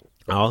oss.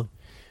 Ja.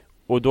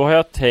 Och då har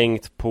jag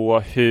tänkt på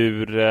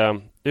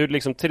hur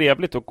liksom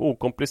trevligt och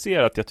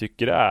okomplicerat jag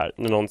tycker det är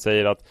när någon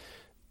säger att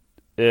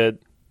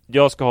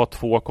jag ska ha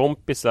 2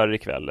 kompisar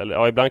ikväll, eller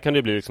ja, ibland kan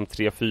det bli liksom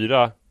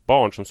 3-4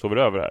 barn som sover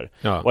över här.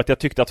 Ja. Och att jag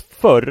tyckte att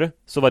förr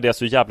så var det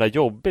så jävla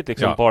jobbigt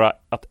liksom, bara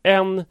att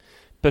en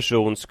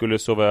person skulle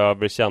sova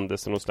över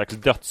kändes som någon slags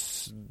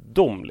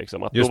dom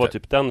liksom. Att Just då var det.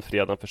 typ den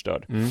fredagen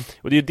förstörd.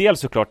 Och det är ju dels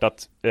såklart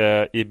att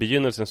i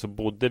begynnelsen så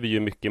bodde vi ju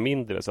mycket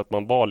mindre, så att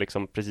man var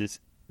liksom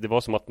precis, det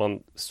var som att man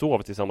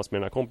sov tillsammans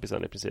med den här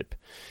kompisen i princip.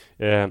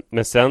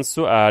 Men sen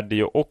så är det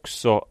ju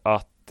också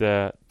att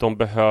man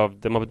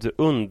behövde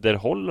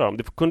underhålla dem.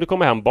 Det kunde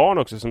komma hem barn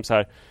också som så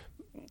här: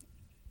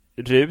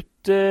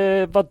 Rut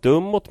var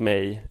dum mot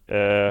mig.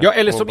 Ja,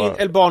 eller som bara...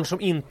 eller barn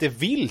som inte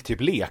vill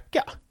typ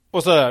leka.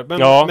 Och så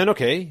där, men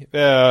okej.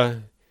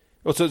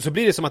 Och så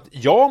blir det som att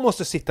jag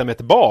måste sitta med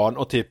ett barn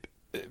och typ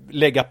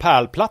lägga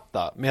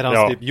pärlplatta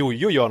medan typ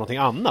Jojo gör någonting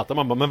annat. Och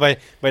man bara, men vad är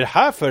det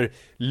här för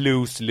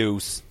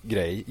lose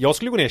grej? Jag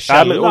skulle gå ner i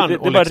källaren det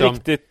och var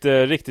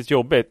liksom... riktigt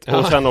jobbigt.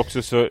 Och sen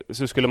också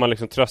så skulle man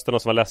liksom trösta någon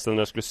som var ledsen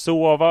när jag skulle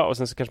sova, och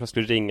sen så kanske man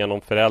skulle ringa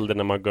någon förälder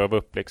när man gav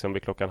upp liksom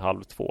vid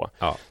 1:30.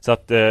 Ja.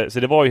 Så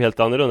det var ju helt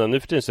annorlunda. Nu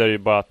för tiden så är det ju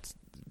bara att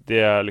det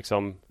är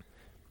liksom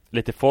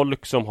lite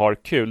folk som har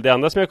kul. Det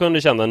enda som jag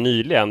kunde känna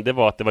nyligen, det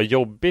var att det var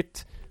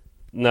jobbigt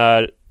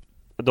när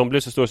de blev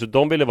så stora så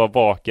de ville vara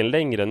vaken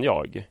längre än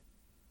jag.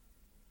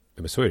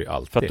 Ja, men så är det ju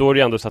alltid. För att då är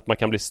det ändå så att man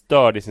kan bli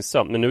störd i sin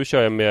sömn. Men nu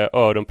kör jag med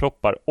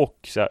öronproppar och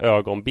så här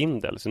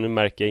ögonbindel, så nu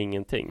märker jag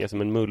ingenting. Jag är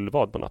som en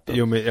mullvad på natten.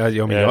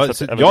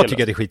 Jag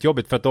tycker att det är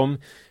skitjobbigt för att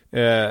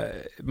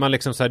man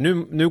liksom så här,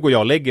 nu går jag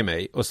och lägger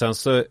mig och sen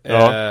så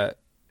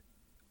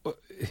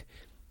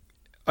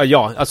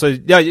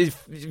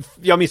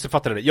jag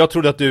missuppfattade det. Jag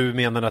trodde att du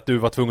menade att du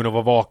var tvungen att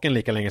vara vaken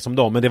lika länge som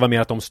dem, men det var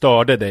mer att de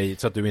störde dig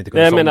så att du inte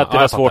kunde somna. Nej, men att det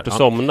var svårt att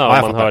somna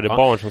om man hörde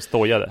barn som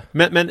stojade.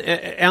 Men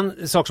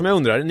en sak som jag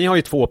undrar, ni har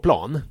ju 2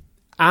 plan.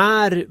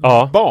 Är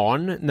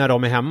barn, när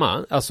de är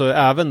hemma, alltså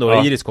även då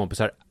Iris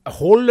kompisar,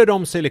 håller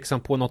de sig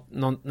liksom på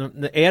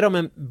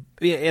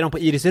är de på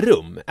Iris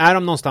rum? Är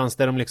de någonstans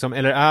där de liksom,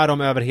 eller är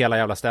de över hela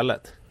jävla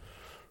stället?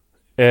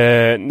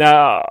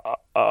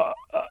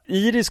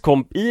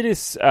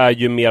 Iris är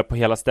ju mer på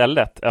hela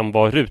stället än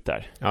vad Rut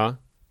är. Ja.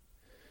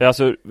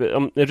 Alltså,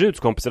 Ruts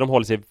kompisar, de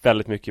håller sig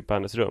väldigt mycket på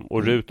hennes rum.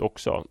 Och Rut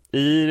också.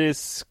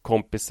 Iris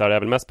kompisar är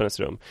väl mest på hennes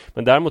rum.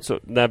 Men däremot så,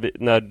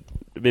 när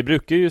vi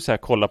brukar ju så här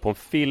kolla på en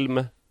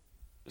film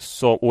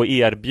och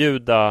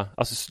erbjuda,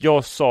 alltså jag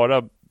och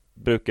Sara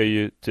brukar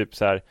ju typ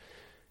så här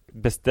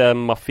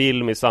bestämma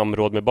film i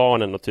samråd med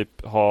barnen och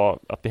typ ha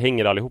att vi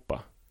hänger allihopa.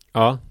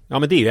 Ja,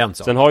 men det är ju en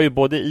sak. Sen har ju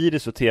både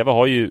Iris och TV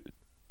har ju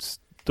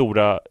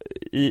stora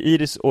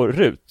Iris och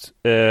Rut.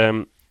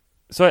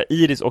 Så är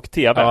Iris och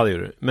TV. Ja, det gör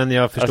du. Men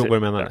jag förstår vad du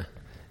menar.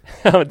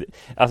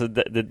 Alltså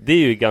det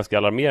är ju ganska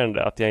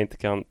alarmerande att jag inte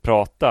kan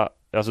prata.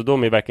 Alltså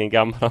de är verkligen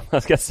gamla, om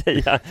man ska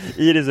säga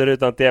Iris och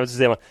Rutan TV, så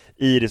säger man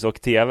Iris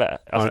och TV.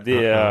 Alltså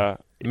det är...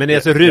 Men det är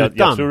alltså rutan,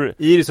 jag tror...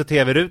 Iris och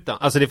TV-rutan.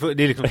 Alltså det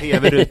är liksom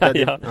TV-rutan.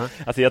 ja.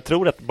 Alltså jag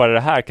tror att bara det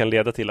här kan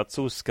leda till att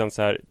SOS kan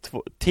så här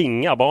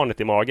tinga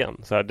barnet i magen.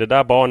 Så här, det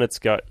där barnet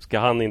ska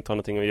han inte ha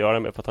någonting att göra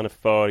med för att han är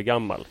för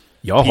gammal.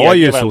 Jag har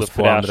ju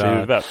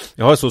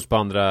SOS på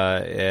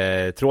andra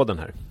tråden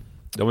här.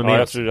 De är med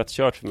jag tror det är rätt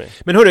kört för mig.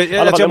 Men hörru,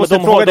 jag måste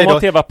fråga dig då. De har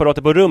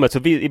TV-apparater på rummet, så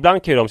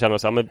ibland kan ju de känna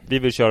så här, men vi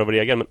vill köra vår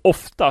egen. Men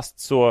oftast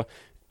så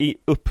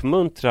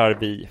uppmuntrar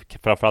vi,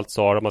 framförallt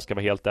Sara om man ska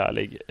vara helt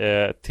ärlig,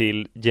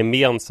 till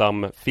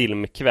gemensam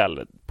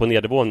filmkväll på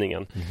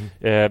nedervåningen.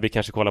 Vi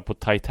kanske kollar på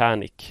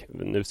Titanic.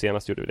 Nu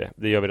senast gjorde vi det.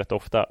 Det gör vi rätt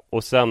ofta.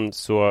 Och sen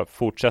så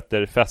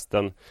fortsätter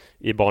festen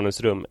i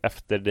barnens rum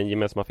efter den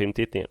gemensamma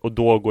filmtittningen. Och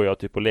då går jag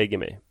typ och lägger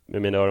mig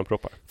med mina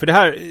öronproppar. För det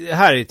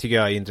här tycker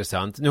jag är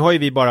intressant. Nu har ju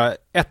vi bara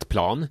ett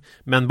plan,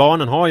 men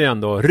barnen har ju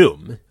ändå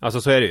rum.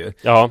 Alltså så är det ju.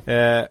 Ja.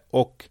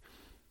 Och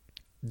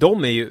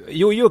de är ju,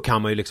 Jojo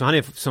kan man ju liksom, han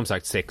är som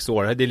sagt 6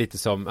 år, det är lite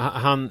som,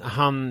 han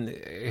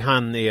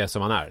är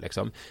som han är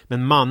liksom.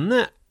 Men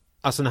Manne,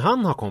 alltså när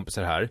han har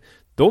kompisar här,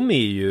 de är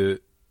ju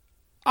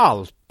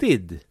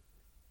alltid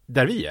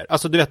där vi är.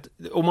 Alltså du vet,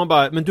 om man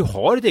bara, men du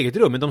har ett eget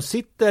rum, men de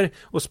sitter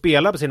och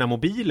spelar på sina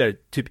mobiler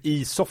typ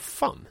i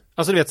soffan.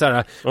 Alltså du vet så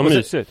här. Vad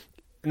mysigt.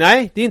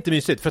 Nej, det är inte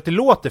mysigt för att det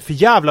låter för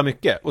jävla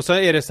mycket. Och så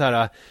är det så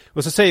här,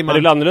 och så säger man...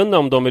 Men det är annorlunda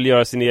om de vill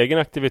göra sin egen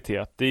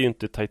aktivitet. Det är ju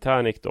inte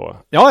Titanic då.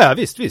 Ja,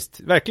 visst,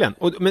 verkligen.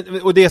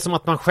 Och det är som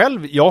att man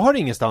själv, jag har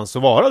ingenstans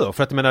att vara då.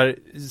 För att jag menar,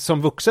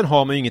 som vuxen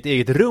har man ju inget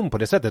eget rum på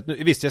det sättet.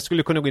 Visst, jag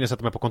skulle kunna gå in och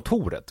sätta mig på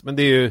kontoret. Men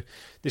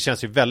det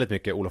känns ju väldigt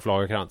mycket Olof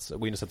Lagercrantz att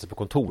gå in och sätta sig på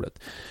kontoret.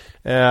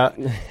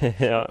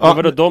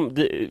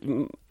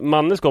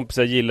 Mannes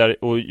kompisar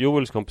gillar, och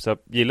Joels kompisar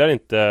gillar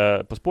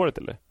inte På spåret,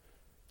 eller?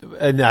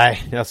 Nej,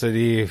 alltså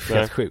det är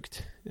helt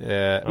sjukt.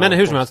 Men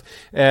hur som helst.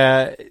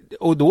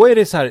 Och då är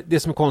det så här, det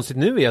som är konstigt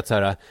nu är att så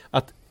här,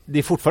 att det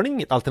är fortfarande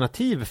inget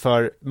alternativ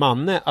för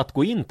Manne att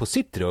gå in på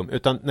sitt rum,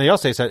 utan när jag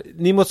säger så här,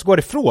 ni måste gå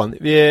ifrån,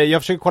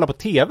 jag försöker kolla på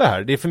TV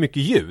här, det är för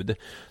mycket ljud,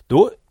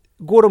 då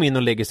går de in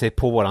och lägger sig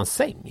på våran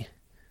säng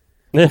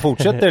och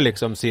fortsätter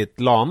liksom sitt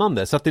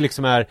lanande, så att det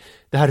liksom är,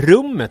 det här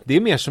rummet, det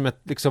är mer som ett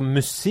liksom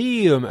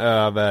museum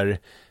över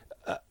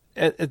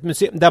ett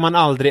museum där man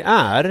aldrig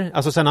är.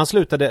 Alltså sen han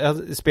slutade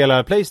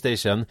spela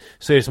PlayStation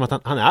så är det som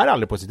att han är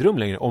aldrig på sitt rum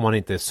längre om han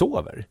inte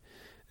sover.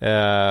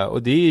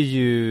 Och det är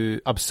ju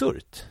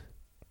absurt.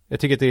 Jag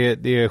tycker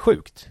att det är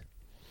sjukt.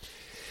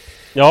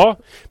 Ja,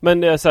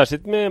 men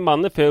särskilt med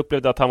mannen, för jag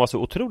upplevde att han var så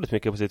otroligt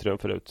mycket på sitt rum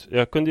förut.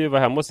 Jag kunde ju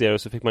vara hemma hos er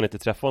och så fick man inte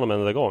träffa honom en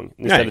enda gång.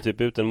 Ni ställde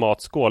typ ut en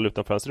matskål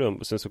utanför hans rum.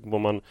 Och sen så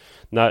kom man,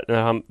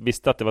 när han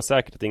visste att det var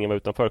säkert att ingen var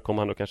utanför, kom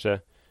han och kanske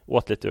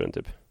åt lite ur den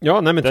typ.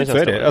 Ja, nej men typ så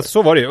är det. Alltså,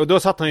 så var det ju. Och då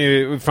satt han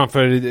ju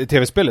framför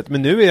tv-spelet.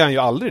 Men nu är han ju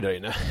aldrig där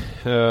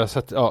inne. Så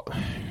att, ja.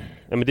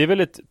 Ja, men det är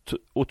väl ett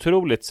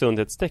otroligt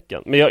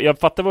sundhetstecken. Men jag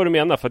fattar vad du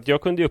menar, för att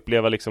jag kunde ju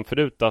uppleva liksom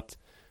förut att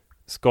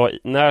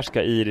när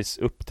ska Iris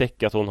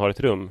upptäcka att hon har ett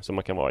rum som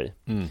man kan vara i?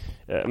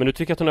 Men nu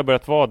tycker jag att hon har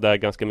börjat vara där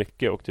ganska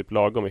mycket och typ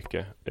lagom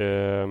mycket.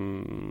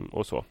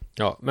 Och så.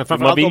 Ja, men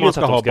framförallt om man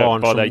ska ha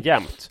barn som... där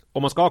jämt.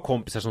 Om man ska ha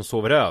kompisar som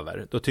sover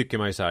över, då tycker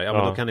man ju så här, ja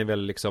men då kan ni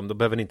väl liksom, då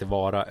behöver ni inte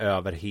vara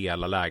över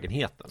hela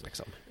lägenheten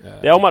liksom.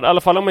 Ja, i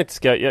alla fall om man inte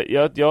ska,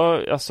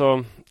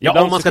 alltså...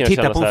 Ja, om man ska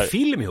titta på en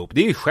film ihop,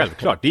 det är ju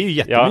självklart, det är ju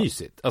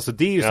jättemysigt. Alltså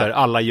det är ju så här,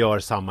 alla gör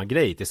samma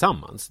grej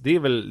tillsammans. Det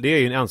är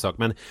ju en sak,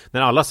 men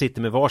när alla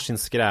sitter med varsin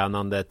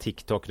skränande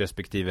TikTok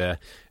respektive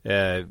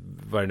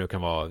vad det nu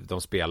kan vara,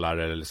 de spelar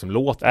eller liksom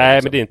låter. Nej,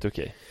 liksom. men det är inte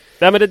okej.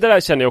 Nej, men det där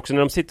känner jag också,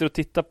 när de sitter och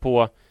tittar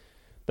på,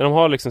 när de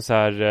har liksom så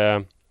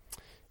här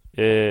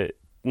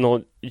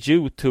någon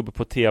YouTube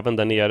på tvn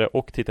där nere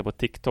och tittar på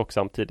TikTok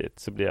samtidigt,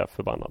 så blir jag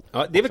förbannad.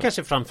 Ja, det är väl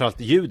kanske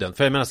framförallt ljuden.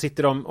 För jag menar,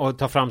 sitter de och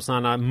tar fram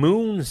sådana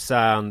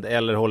moonsand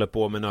eller håller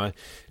på med några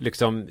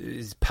liksom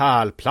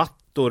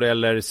pärlplattor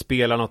eller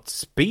spelar något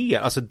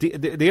spel. Alltså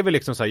det är väl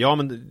liksom så här, ja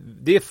men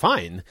det är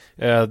fine.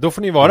 Då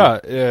får ni vara,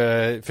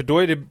 för då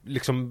är det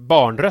liksom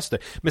barnröster.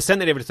 Men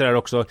sen är det väl så där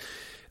också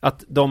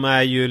att de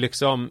är ju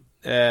liksom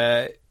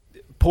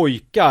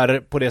pojkar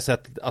på det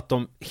sättet att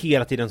de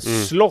hela tiden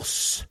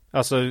slåss.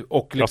 Alltså,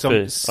 och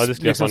liksom,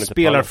 liksom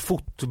spelar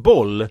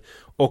fotboll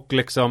och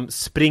liksom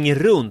springer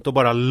runt och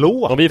bara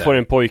låter. Om vi får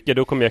en pojke,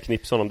 då kommer jag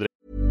knipsa honom direkt.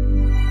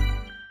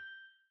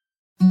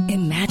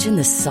 Imagine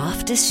the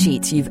softest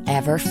sheets you've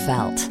ever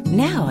felt.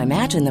 Now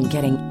imagine them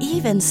getting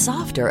even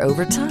softer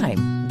over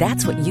time.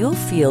 That's what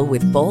you'll feel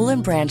with Boll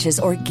 & Branch's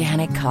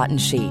organic cotton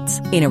sheets.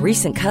 In a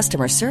recent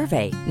customer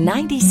survey,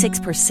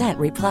 96%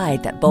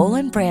 replied that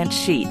Boll & Branch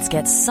sheets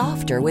get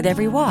softer with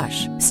every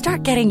wash.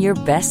 Start getting your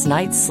best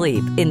night's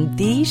sleep in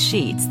these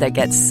sheets that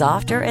get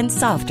softer and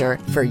softer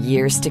for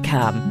years to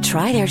come.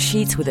 Try their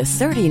sheets with a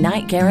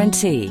 30-night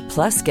guarantee.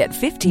 Plus, get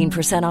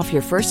 15% off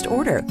your first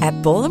order at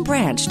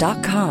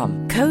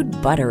bollandbranch.com. Code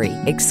BUTTERY.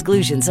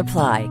 Exclusions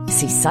apply.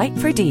 See site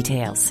for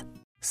details.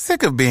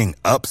 Sick of being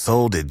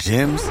upsold at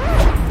gyms?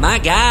 My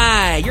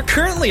guy, you're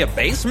currently a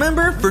base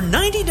member. For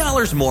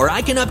 $90 more,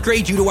 I can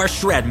upgrade you to our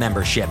Shred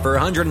membership. For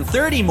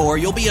 $130 more,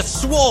 you'll be a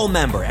Swole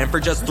member. And for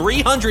just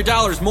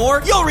 $300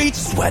 more, you'll reach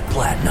Sweat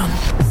Platinum.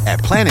 At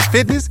Planet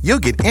Fitness, you'll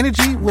get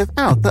energy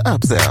without the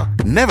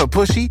upsell. Never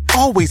pushy,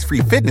 always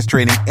free fitness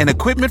training and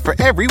equipment for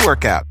every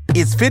workout.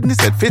 It's fitness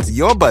that fits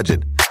your budget.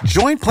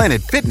 Join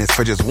Planet Fitness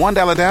for just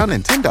 $1 down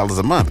and $10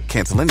 a month.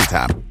 Cancel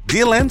anytime.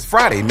 Deal ends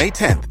Friday, May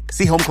 10th.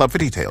 See Home Club for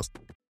details.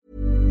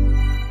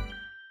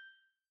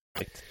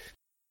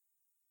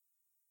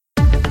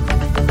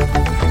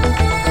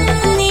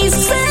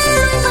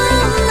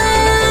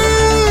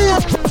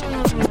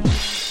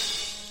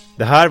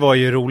 Det här var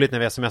ju roligt när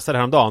vi smsade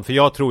häromdagen, för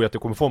jag tror ju att du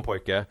kommer få en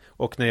pojke.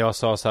 Och när jag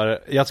sa så här,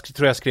 jag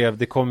tror jag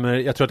skrev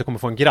jag tror att du kommer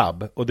få en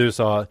grabb. Och du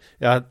sa,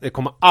 jag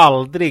kommer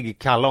aldrig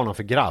kalla honom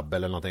för grabb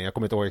eller någonting. Jag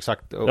kommer inte ihåg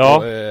exakt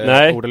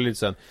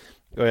ordalydelsen.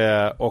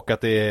 Och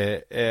att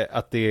det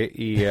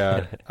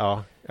är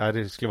ja,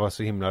 det skulle vara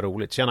så himla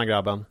roligt. Tjena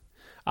grabben.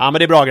 Ja, men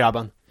det är bra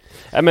grabben.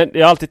 Ja, men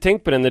jag har alltid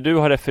tänkt på det när du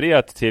har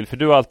refererat till, för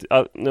du har alltid,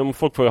 när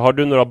folk frågar, har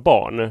du några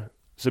barn?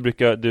 Så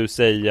brukar du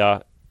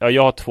säga, ja,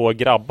 jag har 2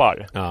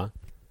 grabbar. Ja.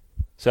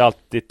 Så jag har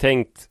alltid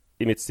tänkt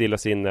i mitt stilla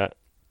sinne,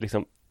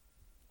 liksom,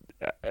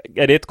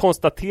 är det ett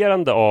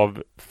konstaterande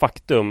av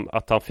faktum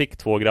att han fick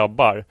 2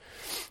 grabbar?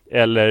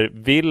 Eller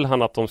vill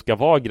han att de ska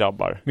vara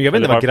grabbar? Men jag vet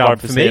inte vad grabb,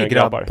 för mig är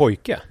grabb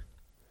pojke.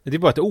 Det är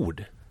bara ett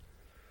ord.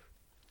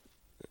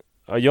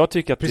 Ja, jag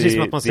tycker att precis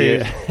som att man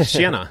säger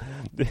tjena.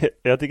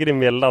 Jag tycker det är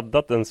mer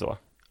laddat än så.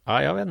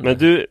 Ja, jag vet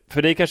inte. Men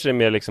för dig kanske det är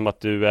mer liksom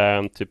att du är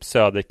en typ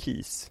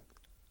söderkis.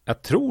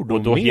 Jag tror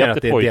då mer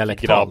att det är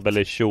dialektalt. Grabb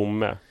eller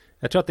tjomme.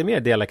 Jag tror att det är mer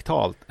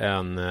dialektalt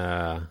än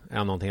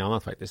någonting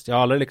annat faktiskt. Jag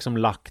har aldrig liksom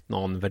lagt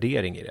någon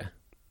värdering i det.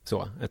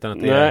 Så, utan att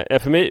det nej,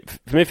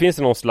 för mig finns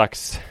det någon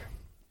slags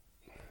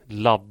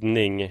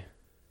laddning.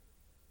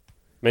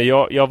 Men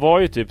jag var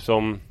ju typ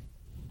som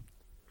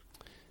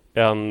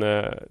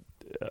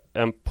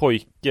en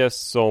pojke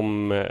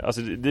som,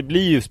 alltså det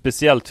blir ju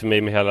speciellt för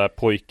mig med hela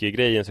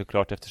pojkegrejen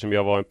såklart, eftersom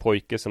jag var en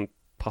pojke som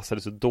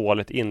passade så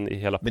dåligt in i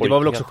hela pojkigheten. Men det var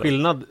väl också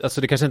skillnad,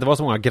 alltså det kanske inte var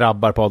så många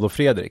grabbar på Adolf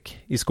Fredrik.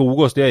 I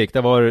Skogås där jag gick,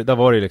 där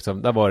var det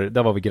liksom,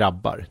 där var vi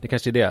grabbar. Det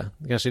kanske är det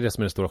som är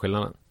den stora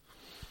skillnaden.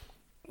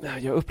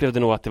 Jag upplevde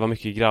nog att det var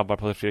mycket grabbar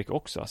på Adolf Fredrik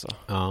också alltså.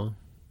 Ja.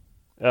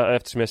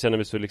 Eftersom jag känner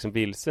mig så liksom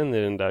vilsen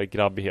i den där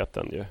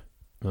grabbigheten ju.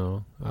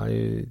 Ja, det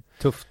är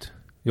tufft.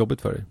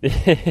 Jobbigt för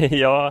dig.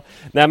 Ja,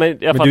 nej men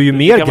du är ju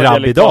mer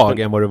grabb idag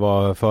än vad du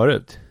var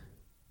förut.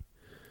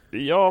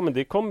 Ja, men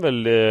det kom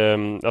väl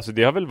alltså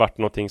det har väl varit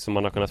någonting som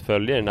man har kunnat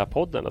följa i den här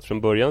podden, att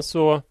från början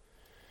så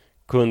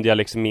kunde jag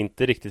liksom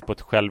inte riktigt på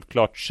ett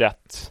självklart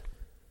sätt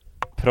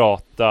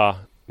prata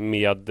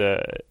med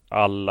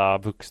alla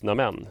vuxna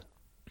män.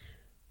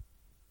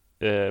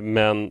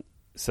 Men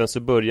sen så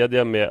började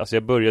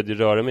jag började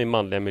röra mig i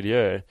manliga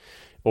miljöer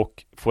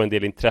och få en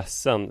del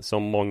intressen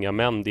som många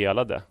män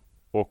delade.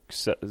 Och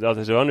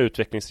det var en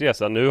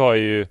utvecklingsresa. Nu har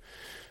jag ju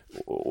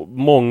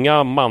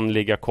många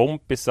manliga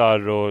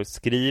kompisar och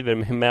skriver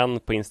med män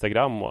på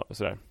Instagram och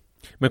sådär.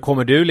 Men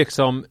kommer du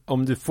liksom,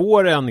 om du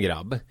får en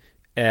grabb,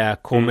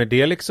 kommer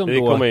det liksom då... Det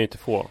kommer jag ju inte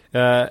få.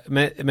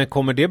 Men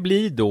kommer det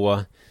bli då,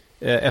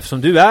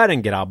 eftersom du är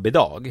en grabb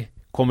idag,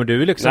 kommer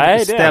du liksom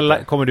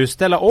kommer du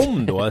ställa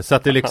om då? Så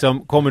att det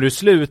liksom, kommer du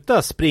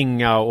sluta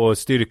springa och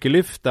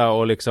styrkelyfta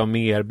och liksom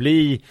mer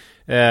bli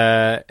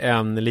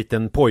en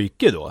liten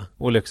pojke då?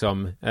 Och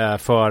liksom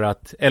för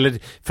att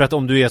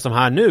om du är som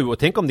här nu, och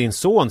tänk om din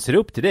son ser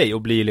upp till dig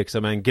och blir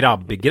liksom en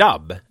grabbig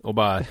grabb och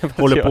bara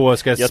håller på och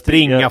ska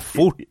springa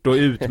fort och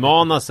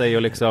utmana sig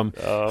och liksom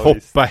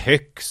hoppa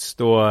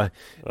högst och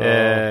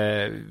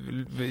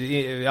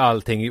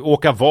allting,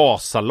 åka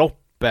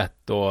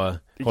Vasaloppet och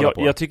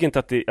jag tycker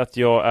inte att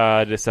jag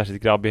är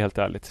särskilt grabbig, helt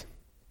ärligt.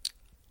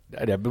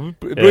 Men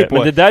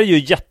det där är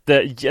ju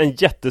en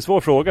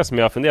jättesvår fråga som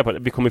jag funderar på.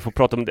 Vi kommer få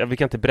prata om det. Vi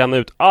kan inte bränna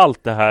ut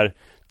allt det här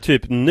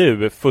typ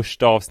nu.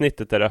 Första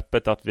avsnittet är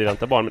öppet att vi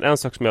väntar barn. Men en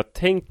sak som jag har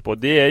tänkt på,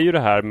 det är ju det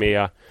här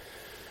med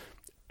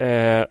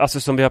alltså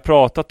som vi har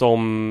pratat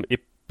om i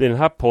den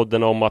här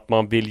podden, om att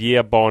man vill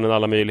ge barnen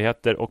alla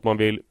möjligheter och man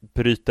vill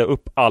bryta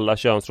upp alla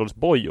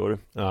könsrollsbojor.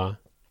 Ja.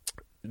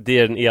 Det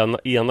är den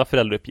ena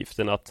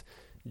föräldrauppgiften, att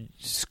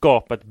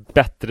skapa ett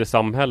bättre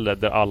samhälle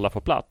där alla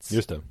får plats.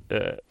 Just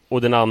det.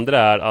 Och den andra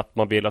är att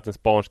man vill att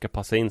ens barn ska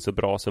passa in så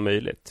bra som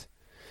möjligt.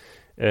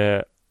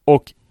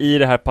 Och i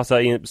det här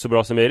passa in så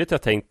bra som möjligt har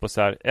jag tänkt på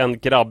så här, en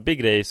grabbig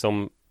grej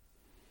som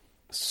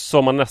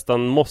man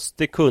nästan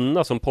måste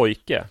kunna som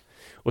pojke,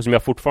 och som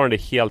jag fortfarande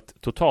är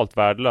helt totalt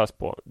värdelös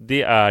på.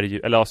 Det är ju,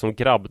 eller som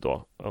grabb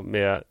då,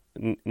 med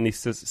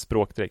Nisses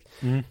språkdräkt.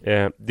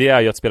 Det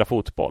är ju att spela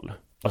fotboll.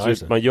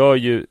 Alltså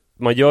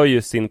man gör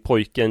ju sin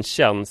pojke en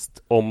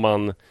tjänst om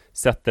man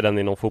sätter den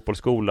i någon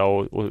fotbollsskola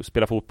och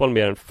spelar fotboll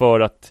med den, för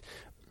att,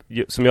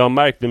 som jag har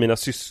märkt med mina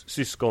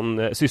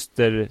systersöner,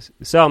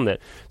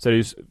 så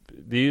är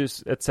det är ju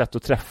ett sätt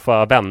att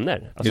träffa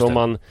vänner. Alltså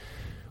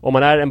om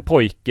man är en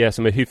pojke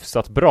som är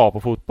hyfsat bra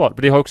på fotboll,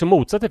 för det har också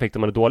motsatt effekt om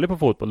man är dålig på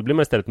fotboll, då blir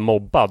man istället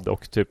mobbad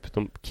och typ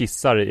de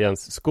kissar i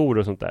ens skor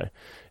och sånt där.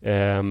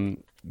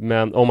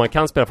 Men om man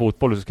kan spela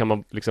fotboll så kan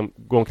man liksom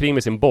gå omkring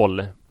med sin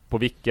boll på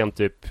vilken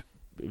typ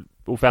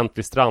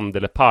offentlig strand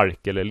eller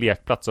park eller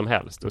lekplats som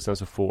helst, och sen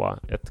så få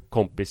ett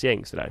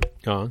kompisgäng sådär.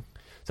 Ja.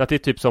 Så att det är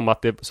typ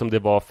som det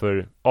var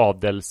för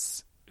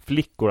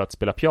adelsflickor att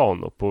spela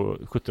piano på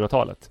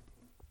 1700-talet.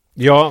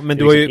 Ja, men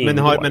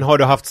har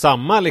du haft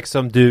samma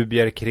liksom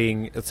dubier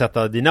kring att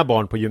sätta dina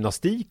barn på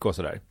gymnastik och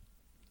sådär?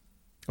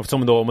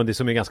 Som då, om det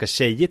som är ganska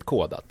tjejigt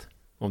kodat,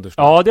 om du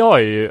förstår. Ja, det har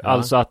jag ju. Ja.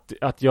 Alltså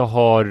att jag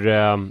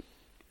har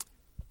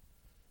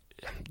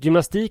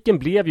gymnastiken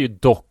blev ju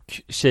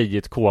dock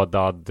tjejigt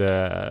kodad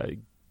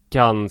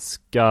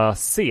ganska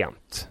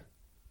sent.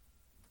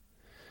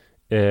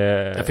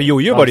 För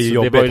Jojo var det ju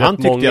jobbigt. Det var ju han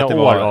tyckte att det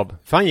var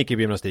för han gick i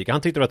gymnastik.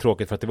 Han tyckte det var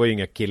tråkigt för att det var ju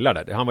inga killar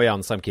där. Han var ju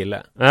ensam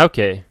kille. Nej,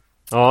 okej.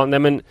 Ja, nej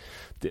men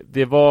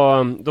det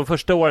var de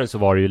första åren så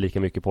var det ju lika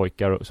mycket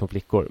pojkar som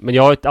flickor. Men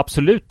jag har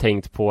absolut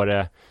tänkt på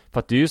det, för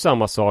att det är ju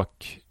samma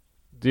sak.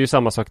 Det är ju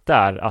samma sak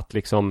där, att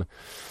liksom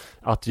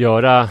att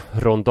göra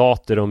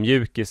rondater och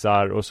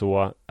mjukisar och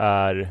så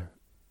är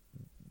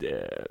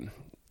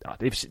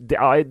det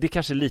är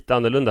kanske lite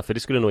annorlunda, för det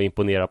skulle nog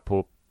imponera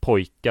på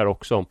pojkar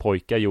också om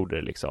pojkar gjorde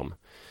det liksom.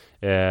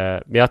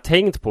 Men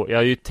jag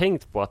har ju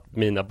tänkt på att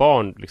mina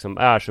barn liksom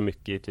är så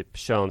mycket i typ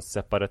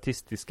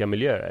könsseparatistiska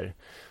miljöer.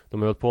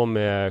 De har hållit på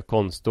med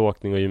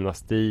konståkning och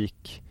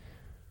gymnastik,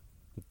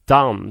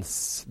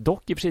 dans.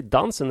 Dock i och för sig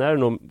dansen är det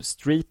nog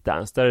street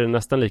dance, där är det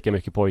nästan lika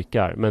mycket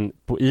pojkar. Men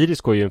på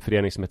Iris går ju en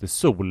förening som heter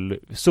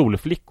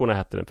Solflickorna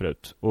hette den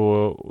förut.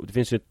 Och det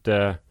finns ju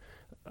inte,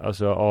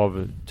 alltså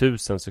av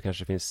 1000 så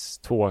kanske det finns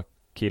 2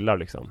 killar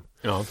liksom.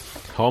 Ja,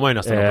 har man ju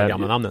nästan det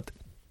gamla namnet.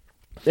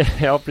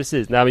 Ja,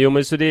 precis. Nej, men jo,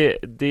 men så jag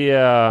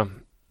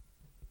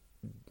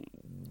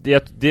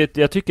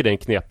tycker det är en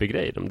knepig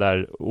grej, de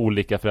där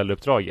olika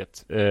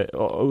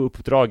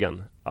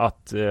uppdragen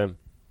att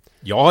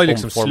jag har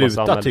liksom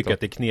slutat tycka att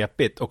det är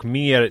knepigt och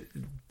mer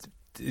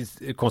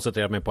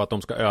koncentrerat mig på att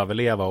de ska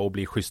överleva och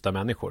bli schyssta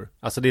människor.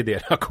 Alltså det är det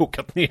jag har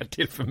kokat ner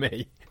till för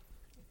mig.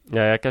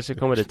 Ja, jag kanske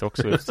kommer dit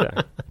också just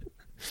det.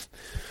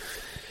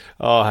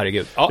 Ja,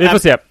 herregud. Vi får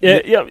se.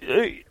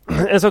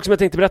 En sak som jag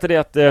tänkte berätta är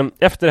att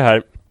efter det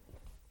här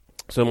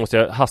så måste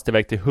jag hasta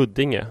iväg till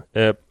Huddinge.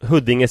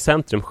 Huddinge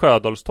centrum,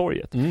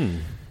 Sjödalstorget.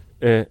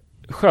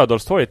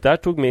 Sjödalstorget, där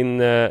tog min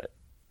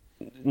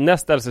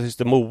näst äldsta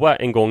syster Moa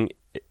en gång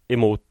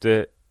emot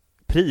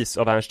pris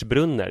av Ernst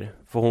Brunner.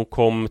 För hon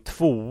kom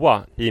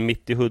 2:a i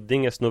Mitt i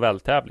Huddinges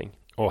novelltävling.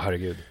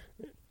 Herregud.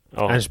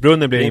 Ja. Ernst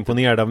Brunner blev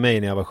imponerad av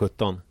mig när jag var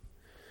 17.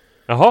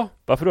 Jaha,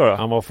 varför då?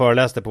 Han var och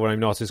föreläste på vår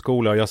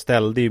gymnasieskola och jag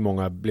ställde ju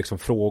många liksom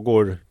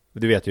frågor.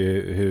 Du vet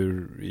ju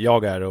hur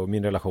jag är och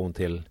min relation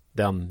till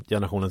den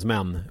generationens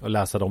män och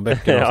läsa de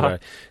böckerna och sådär.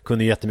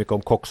 Kunde jättemycket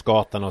om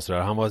Kocksgatan och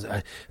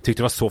sådär. Tyckte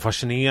det var så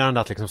fascinerande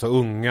att liksom så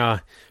unga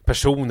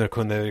personer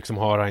kunde liksom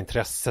ha det här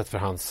intresset för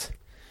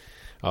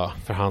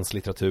hans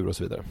litteratur och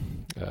så vidare.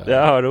 Det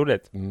är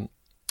roligt.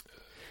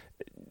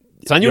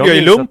 Sen gjorde jag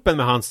ju lumpen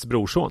med hans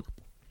brorson.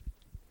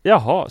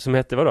 Jaha, som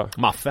hette vad då?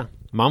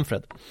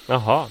 Manfred.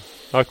 Jaha,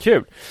 ja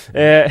kul.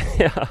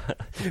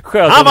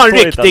 Han var en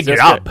riktig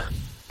grabb.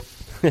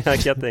 Jag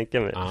kan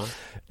tänka mig.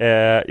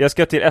 Jag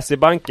ska till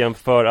SE-banken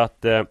för att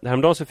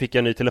häromdagen så fick jag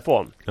en ny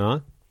telefon.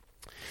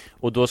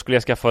 Och då skulle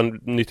jag skaffa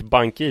en nytt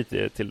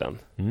bank-ID till den.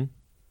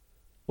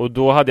 Och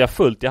då hade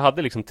jag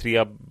hade liksom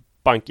 3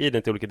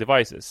 bank-ID till olika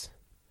devices.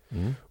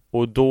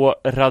 Och då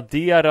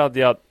raderade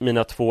jag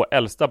mina 2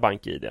 äldsta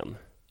bank-ID:n.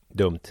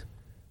 Dumt.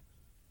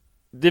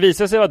 Det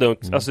visade sig vara dumt.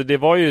 Alltså det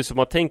var ju som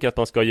man tänker att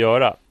man ska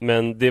göra.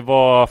 Men det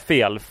var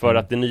fel för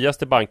att det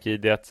nyaste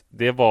bank-ID:et,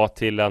 det var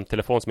till en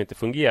telefon som inte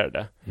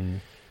fungerade.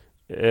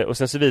 Och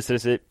sen så visade det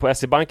sig, på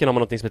SE-banken har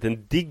man något som heter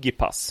en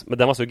Digipass. Men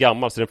den var så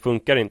gammal så den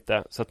funkar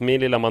inte. Så att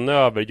min lilla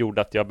manöver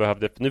gjorde att jag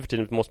behövde, nu för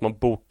tiden måste man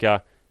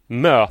boka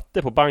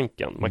möte på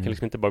banken. Man kan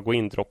liksom inte bara gå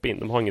in, drop-in.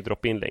 De har inget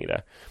drop-in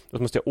längre. Då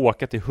måste jag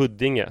åka till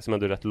Huddinge, som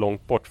ändå är rätt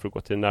långt bort, för att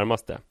gå till det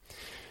närmaste.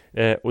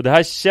 Och det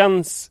här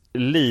känns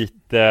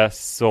lite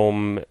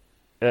som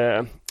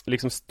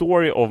liksom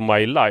story of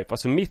my life.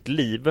 Alltså mitt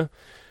liv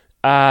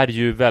är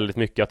ju väldigt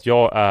mycket att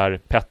jag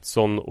är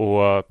Petson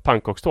och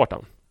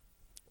pannkakstårtan.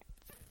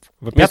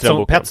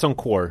 Petson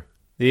Core.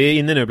 Det är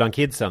inne nu bland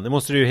kidsen. Det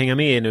måste du ju hänga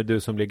med i nu, du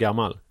som blir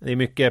gammal. Det är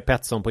mycket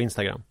Petson på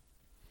Instagram.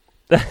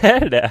 Det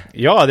är det?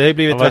 Ja, det har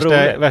blivit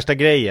värsta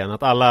grejen.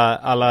 Att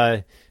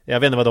alla, jag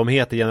vet inte vad de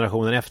heter,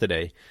 generationen efter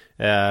dig,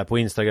 på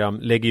Instagram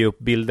lägger ju upp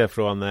bilder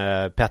från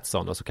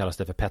Petson, och så kallas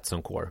det för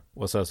Petson Core.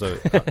 Och så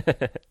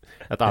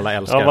att alla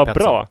älskar vad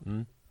Petson. Bra.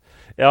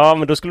 Ja,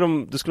 men då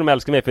skulle de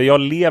älska mig, för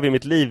jag lever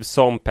mitt liv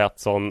som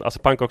Petson. Alltså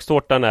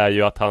pannkakstårtan är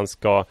ju att han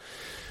ska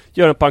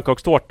göra en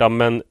pannkakstårta,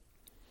 men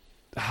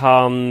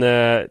han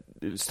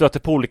stöter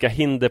på olika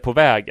hinder på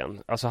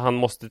vägen. Alltså han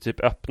måste typ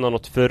öppna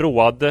något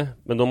förråd,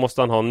 men då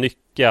måste han ha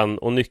nyckeln,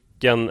 och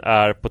nyckeln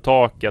är på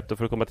taket, och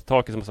för att komma till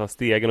taket så måste han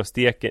stegen och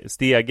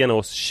stegen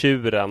hos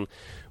tjuren,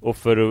 och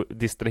för att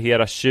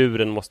distrahera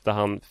tjuren måste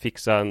han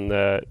fixa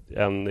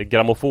en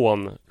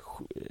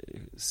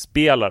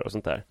grammofonspelare och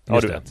sånt där. Ja,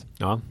 du vet.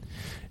 Ja.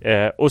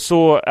 Och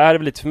så är det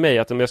väl lite för mig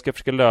att om jag ska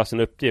försöka lösa en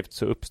uppgift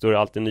så uppstår det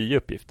alltid nya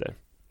uppgifter.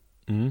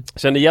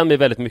 Känner igen mig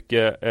väldigt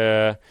mycket.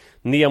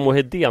 Nemo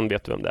Hedén,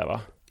 vet du vem det är,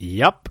 va?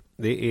 Japp,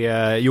 det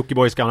är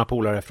Jockibois gamla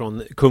polare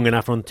från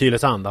Kungarna från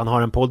Tylösand. Han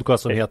har en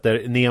podcast som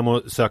heter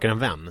Nemo söker en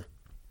vän.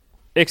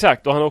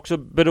 Exakt, och han har också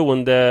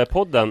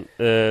Beroendepodden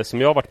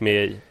som jag har varit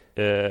med i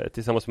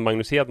tillsammans med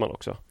Magnus Hedman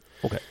också.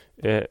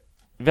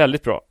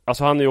 Väldigt bra.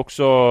 Alltså han är ju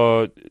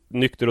också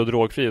nykter och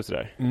drogfri och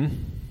sådär.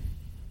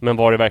 Men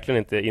var det verkligen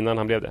inte innan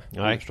han blev det?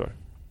 Nej.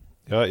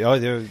 Jag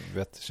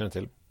känner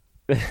till.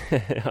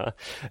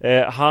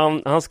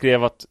 Han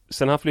skrev att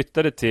sen han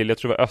flyttade till, jag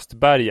tror det var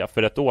Östberga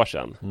för 1 år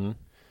sedan,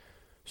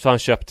 så har han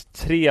köpt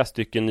 3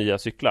 stycken nya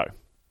cyklar.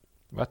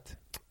 What?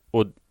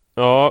 Och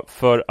ja,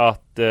 för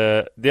att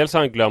dels har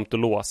han glömt att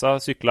låsa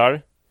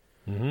cyklar,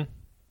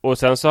 och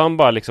sen så har han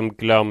bara liksom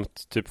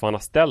glömt typ var han har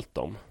ställt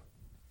dem,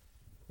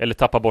 eller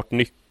tappat bort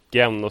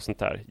nyckeln och sånt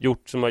där,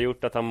 som har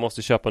gjort att han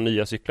måste köpa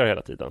nya cyklar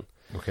hela tiden.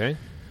 Okej.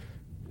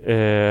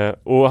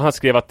 Och han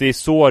skrev att det är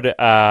så det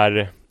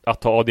är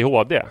att ha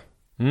ADHD.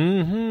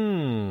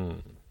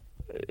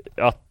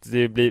 Att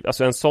det blir,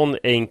 alltså en sån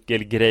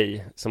enkel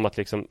grej som att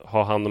liksom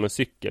ha hand om en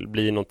cykel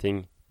blir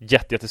någonting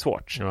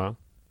jättesvårt. Ja.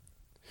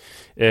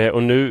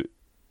 Och nu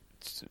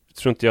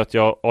tror inte jag att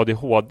jag har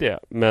ADHD,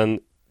 men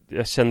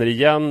jag känner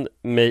igen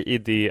mig i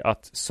det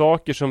att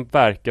saker som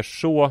verkar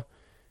så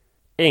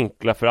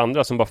enkla för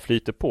andra, som bara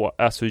flyter på,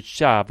 är så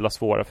jävla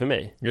svåra för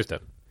mig. Just det.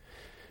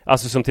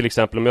 Alltså som till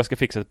exempel om jag ska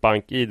fixa ett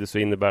bank-ID, så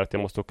innebär det att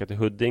jag måste åka till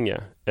Huddinge.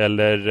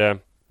 Eller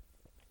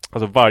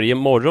alltså varje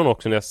morgon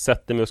också när jag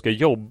sätter mig och ska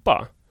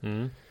jobba,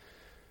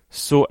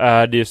 så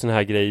är det ju såna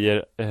här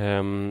grejer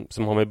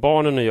som har med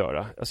barnen att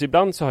göra. Alltså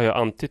ibland så har jag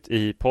antytt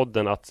i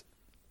podden att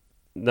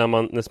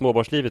när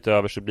småbarnslivet är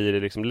över så blir det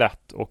liksom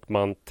lätt, och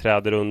man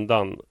träder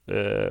undan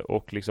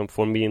och liksom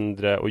får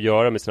mindre att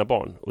göra med sina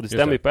barn. Och det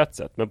stämmer ju på ett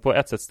sätt, men på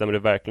ett sätt stämmer det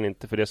verkligen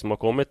inte, för det som har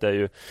kommit är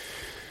ju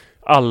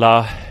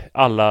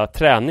alla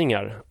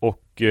träningar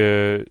och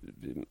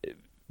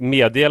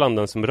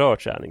meddelanden som rör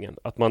träningen.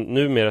 Att man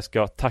numera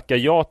ska tacka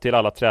ja till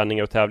alla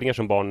träningar och tävlingar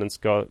som barnen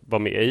ska vara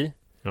med i.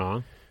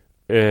 Ja.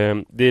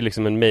 Det är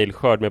liksom en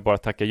mejlskörd med bara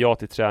tacka ja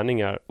till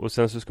träningar, och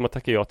sen så ska man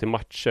tacka ja till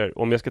matcher.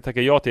 Om jag ska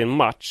tacka ja till en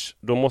match,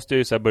 då måste jag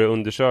ju så här börja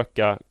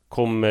undersöka,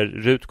 kommer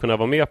Rut kunna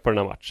vara med på den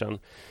här matchen?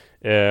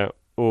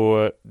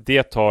 Och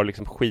det tar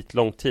liksom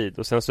skitlång tid.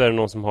 Och sen så är det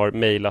någon som har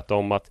mejlat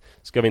om att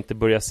ska vi inte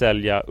börja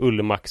sälja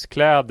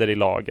Ullmax-kläder i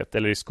laget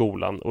eller i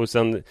skolan, och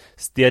sen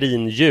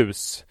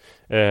stearinljus,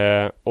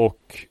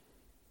 och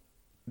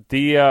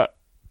det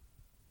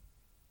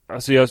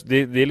Alltså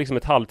det är liksom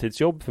ett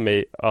halvtidsjobb för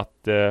mig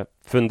att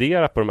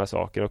fundera på de här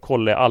sakerna och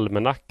kolla i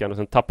almanackan och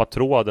sen tappa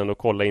tråden och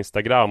kolla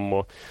Instagram,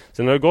 och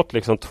sen har det gått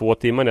liksom 2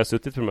 timmar när jag har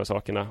suttit för de här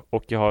sakerna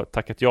och jag har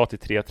tackat ja till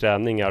 3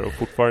 träningar och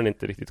fortfarande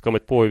inte riktigt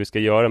kommit på hur vi ska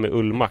göra med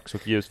Ullmax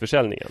och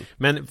ljusförsäljningen.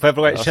 Men får jag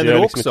fråga, alltså, känner du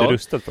också liksom inte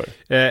rustad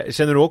för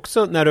känner du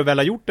också när du väl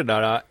har gjort det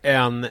där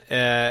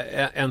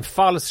en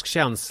falsk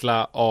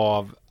känsla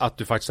av att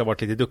du faktiskt har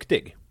varit lite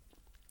duktig?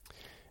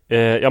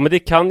 Ja, men det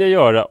kan jag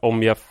göra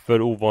om jag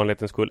för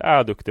ovanlighetens skull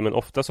är duktig, men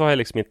ofta så har jag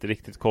liksom inte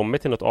riktigt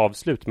kommit till något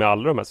avslut med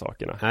alla de här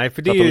sakerna. Nej,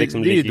 för det är ju,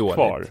 liksom det är ju dåligt.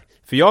 Kvar.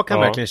 För jag kan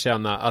verkligen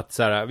känna att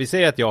så här, vi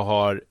säger att jag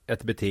har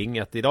ett beting,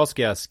 att idag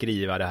ska jag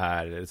skriva det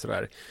här så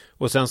där.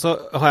 Och sen så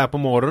har jag på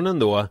morgonen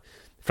då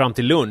fram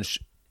till lunch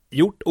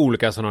gjort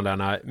olika sådana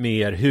där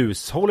mer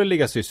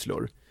hushålleliga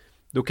sysslor.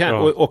 Då kan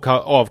och har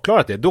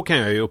avklarat det. Då kan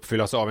jag ju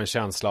uppfyllas av en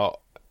känsla,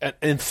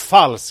 en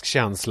falsk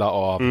känsla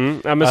av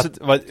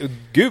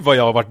gud vad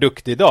jag har varit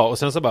duktig idag. Och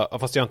sen så bara,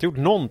 fast jag har inte gjort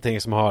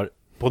någonting som har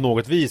på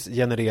något vis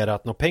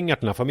genererat några pengar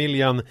till den här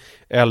familjen,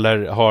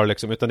 eller har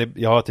liksom, utan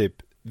jag har typ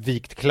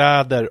vikt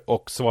kläder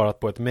och svarat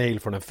på ett mejl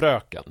från en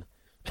fröken.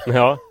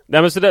 Ja,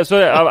 nej men så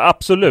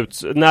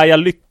absolut. När jag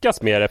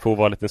lyckas med det för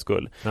ovanlighetens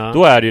skull,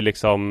 då är det ju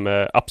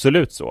liksom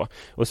absolut så.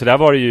 Och så där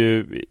var det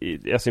ju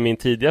alltså i min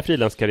tidiga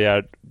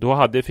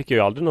frilanskarriär, fick jag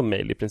ju aldrig någon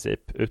mail i princip,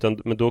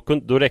 men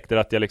då räckte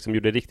det att jag liksom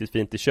gjorde riktigt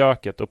fint i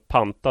köket och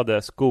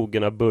pantade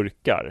skogen av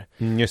burkar.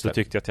 Så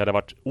tyckte jag att jag hade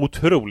varit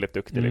otroligt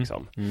duktig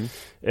liksom.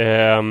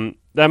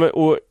 Nej, men,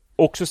 och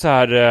också så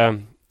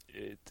här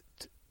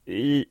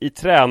i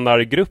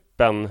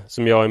tränargruppen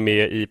som jag är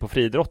med i på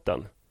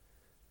friidrotten,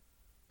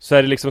 så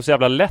är det liksom så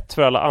jävla lätt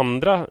för alla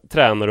andra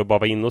tränare att bara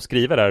vara inne och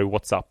skriva där i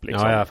WhatsApp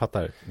liksom. Ja, jag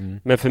fattar.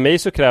 Men för mig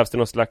så krävs det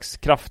någon slags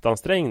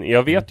kraftansträngning.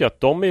 Jag vet ju att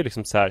de är ju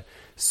liksom så här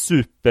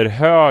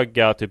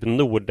superhöga typ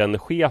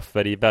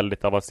Norden-chefer i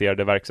väldigt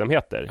avancerade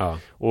verksamheter. Ja.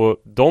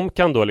 Och de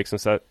kan då liksom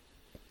så här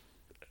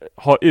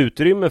ha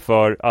utrymme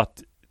för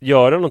att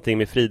göra någonting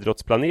med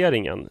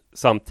friidrottsplaneringen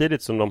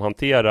samtidigt som de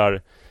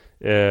hanterar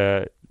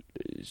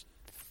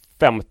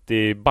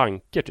 50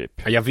 banker typ.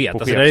 Ja, jag vet,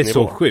 alltså det är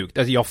så sjukt.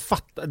 Alltså jag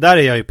fattar, där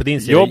är jag ju på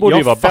din sida. Jag borde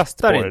ju vara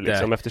bäst på det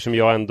liksom, eftersom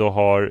jag ändå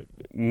har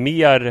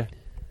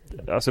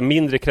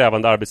mindre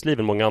krävande arbetsliv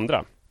än många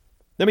andra.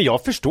 Nej, men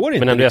jag förstår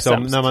inte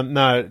liksom,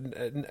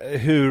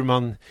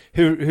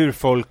 hur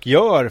folk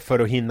gör för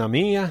att hinna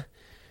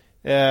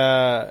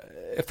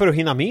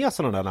med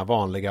sådana där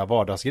vanliga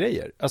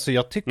vardagsgrejer. Alltså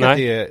jag tycker att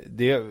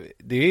det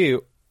är ju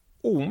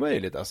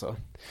omöjligt alltså.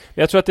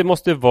 Jag tror att det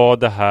måste vara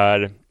det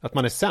här att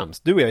man är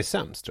sämst. Du och jag är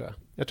sämst, tror jag.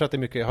 Jag tror att det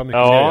har mycket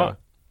att göra.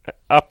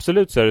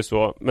 Absolut så är det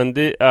så. Men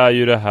det är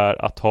ju det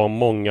här att ha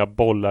många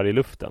bollar i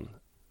luften,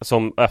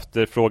 som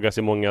efterfrågas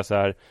i många så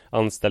här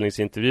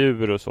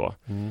anställningsintervjuer och så.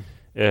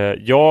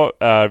 Jag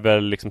är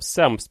väl liksom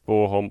sämst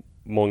på att ha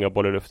många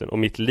bollar i luften, och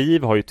mitt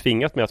liv har ju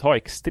tvingat mig att ha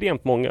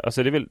extremt många.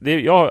 Alltså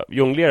jag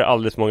jonglerar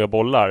alldeles många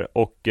bollar,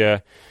 och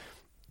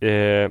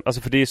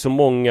alltså för det är så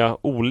många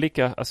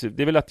olika, alltså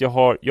det är väl att jag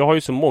har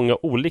ju så många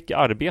olika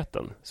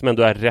arbeten som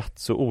ändå är rätt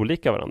så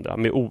olika varandra.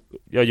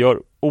 Jag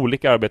gör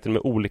olika arbeten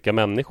med olika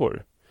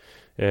människor.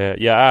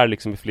 Jag är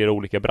liksom i flera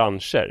olika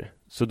branscher.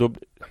 Så då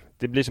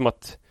det blir som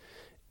att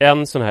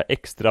en sån här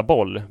extra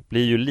boll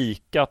blir ju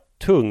lika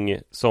tung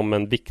som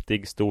en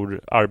viktig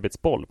stor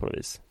arbetsboll på något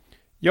vis.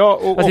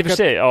 Ja, alltså i och för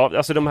sig,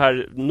 alltså de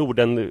här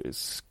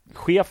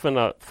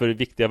Norden-cheferna för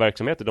viktiga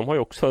verksamheter, de har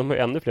ju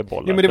ännu fler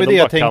bollar. Ja, men det var det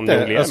jag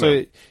tänkte.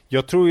 Alltså,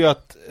 jag tror ju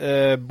att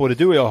både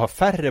du och jag har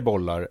färre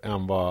bollar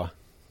än vad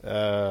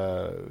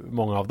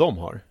många av dem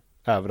har.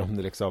 Även om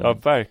det liksom... Ja,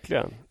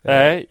 verkligen.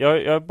 Nej,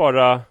 jag är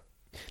bara... Nej,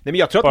 men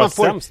jag tror att man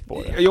får... sämst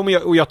på det. Jo, men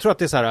jag tror att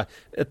det är så här,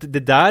 att det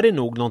där är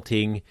nog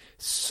någonting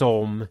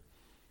som...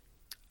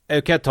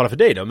 Jag kan inte tala för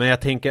dig då, men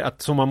jag tänker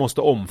att som man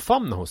måste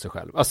omfamna hos sig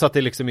själv. Alltså att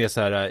det liksom är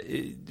så här,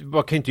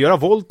 man kan inte göra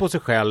våld på sig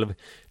själv.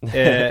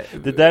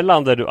 Det där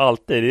landar du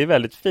alltid. Det är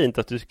väldigt fint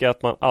att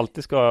man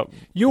alltid ska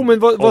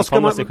vad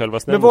ska man, sig själv.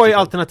 Men vad är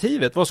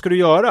alternativet? Vad ska du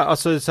göra?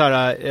 Alltså så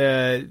här,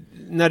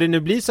 när det nu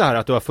blir så här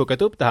att du har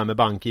fuckat upp det här med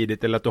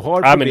bank-ID eller att du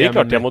har problem. Ja, men det är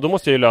klart, då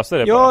måste jag ju lösa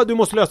det. Ja, bara. Du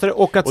måste lösa det.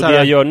 Och så här, det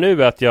jag gör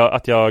nu är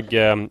att jag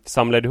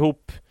samlar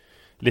ihop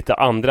lite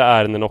andra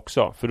ärenden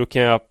också. För då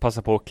kan jag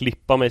passa på att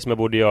klippa mig som jag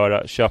borde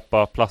göra,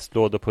 köpa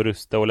plastlådor på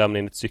Rusta och lämna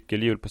in ett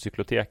cykelhjul på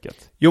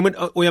cykloteket. Jo, men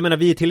och jag menar,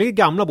 vi är tillräckligt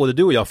gamla både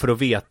du och jag för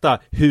att veta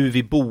hur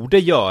vi borde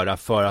göra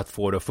för att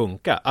få det att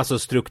funka. Alltså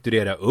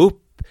strukturera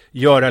upp,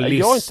 göra listor.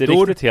 Jag är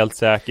inte riktigt helt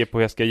säker på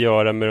hur jag ska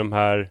göra med de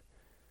här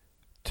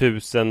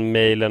 1000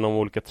 mejlen om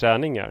olika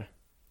träningar.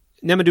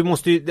 Nej, men du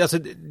måste ju, alltså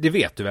det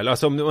vet du väl,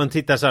 alltså om man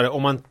tittar så här,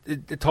 om man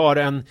tar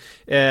en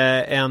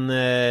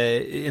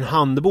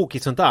handbok i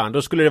sånt där,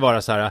 då skulle det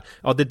vara så här,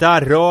 ja, det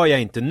där rör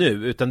jag inte nu,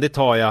 utan det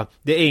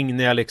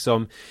ägnar jag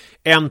liksom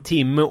 1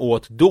 timme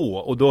åt då,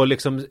 och då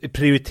liksom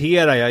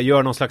prioriterar jag,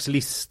 gör någon slags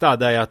lista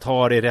där jag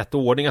tar i rätt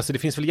ordning. Alltså det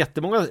finns väl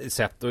jättemånga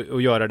sätt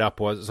att göra det där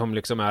på som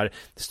liksom är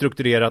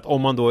strukturerat,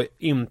 om man då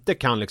inte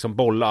kan liksom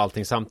bolla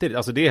allting samtidigt.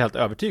 Alltså det är helt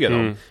övertygad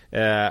om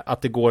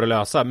att det går att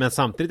lösa, men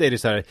samtidigt är det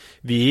så här,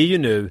 vi är ju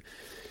nu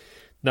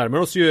närmar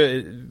oss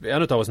ju,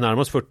 en av oss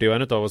närmar oss 40 och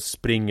en av oss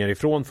springer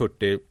ifrån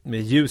 40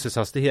 med ljusets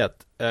hastighet.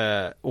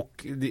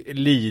 Och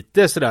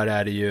lite sådär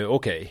är det ju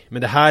okej.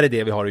 Men det här är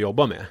det vi har att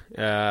jobba med.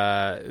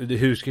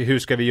 Hur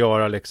ska vi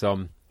göra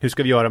liksom, hur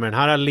ska vi göra med den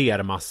här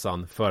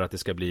lermassan för att det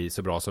ska bli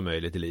så bra som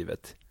möjligt i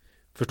livet?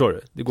 Förstår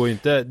du? Det går ju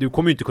inte, du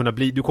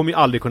kommer ju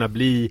aldrig kunna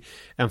bli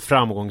en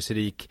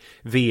framgångsrik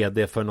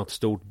vd för något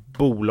stort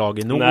bolag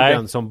i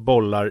Norden som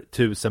bollar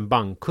 1000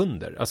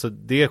 bankkunder. Alltså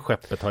det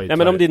skeppet har ju... Nej,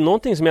 men om det är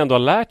någonting som jag ändå har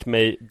lärt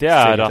mig, det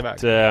är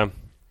att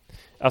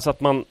alltså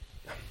att man,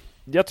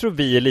 jag tror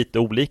vi är lite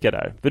olika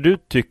där. För du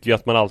tycker ju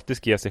att man alltid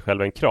ska ge sig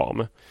själv en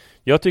kram.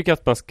 Jag tycker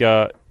att man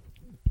ska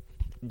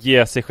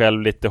ge sig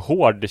själv lite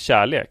hård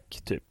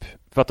kärlek typ.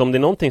 För att om det är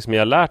någonting som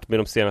jag har lärt mig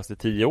de senaste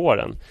 10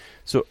 åren,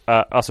 så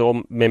alltså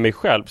med mig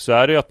själv, så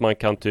är det ju att man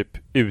kan typ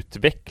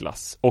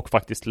utvecklas och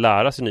faktiskt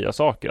lära sig nya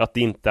saker. Att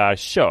det inte är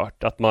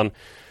kört.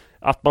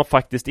 Att man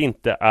faktiskt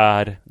inte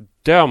är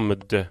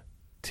dömd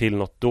till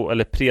något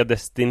eller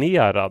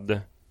predestinerad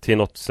till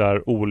något så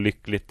här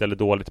olyckligt eller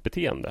dåligt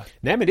beteende.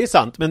 Nej, men det är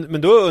sant.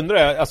 Men då undrar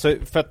jag, alltså,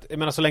 för att jag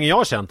menar, så länge jag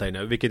har känt dig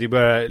nu, vilket ju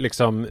börjar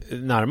liksom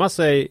närma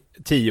sig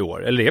 10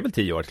 år, eller det är väl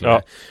 10 år till och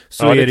med,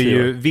 så är det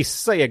ju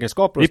vissa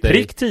egenskaper hos dig. Det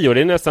är prick 10 år,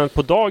 det är nästan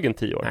på dagen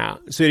 10 år. Ja,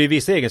 så är det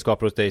vissa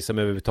egenskaper hos dig som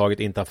överhuvudtaget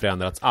inte har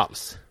förändrats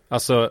alls.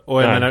 Alltså,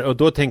 och jag menar, och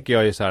då tänker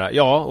jag ju så här,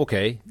 ja,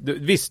 okej.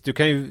 Visst, du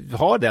kan ju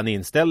ha den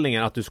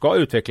inställningen att du ska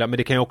utveckla, men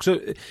det kan ju också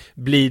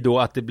bli då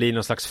att det blir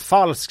någon slags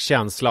falsk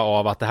känsla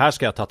av att det här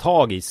ska jag ta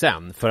tag i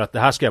sen, för att det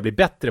här ska jag bli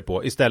bättre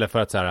på, istället för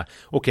att så här,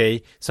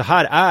 okej, så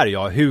här är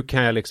jag, hur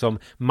kan jag liksom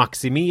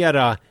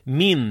maximera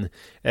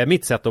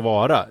mitt sätt att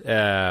vara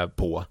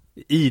på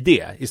i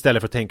det,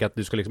 istället för att tänka att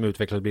du ska liksom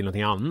utveckla och bli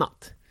någonting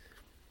annat.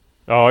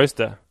 Ja, just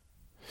det.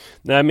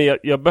 Nej, men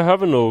jag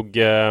behöver nog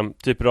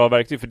typ bra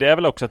verktyg. För det är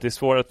väl också att det är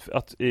svårt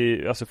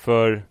alltså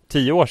för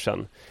 10 år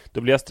sedan,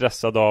 då blev jag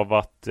stressad av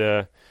att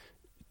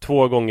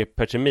 2 gånger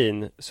per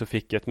termin så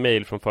fick jag ett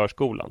mejl från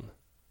förskolan.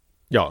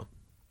 Ja.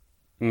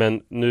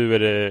 Men nu är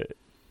det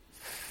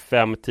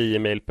 5-10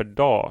 mejl per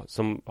dag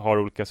som har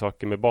olika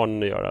saker med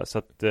barnen att göra. Så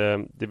att det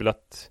är väl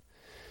att...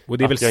 Och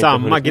det är väl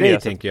samma grej,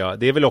 tänker jag.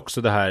 Det är väl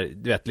också det här,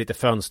 du vet, lite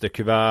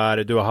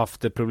fönsterkuvert. Du har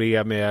haft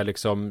problem med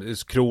liksom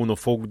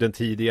kronofogden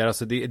tidigare.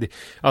 Alltså,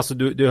 alltså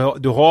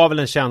du har väl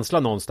en känsla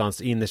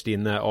någonstans innerst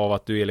inne av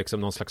att du är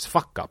liksom någon slags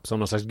fuck-up, som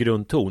någon slags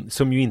grundton,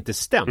 som ju inte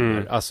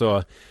stämmer.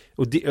 Alltså,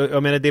 och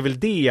jag menar, det är väl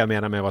det jag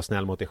menar med att vara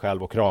snäll mot dig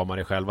själv och krama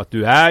dig själv. Att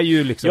du är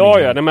ju liksom...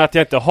 Ja, men att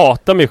jag inte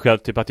hatar mig själv,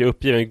 typ att jag är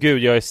uppgiven.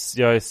 Gud, jag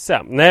är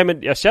sämst. Nej,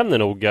 men jag känner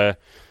nog...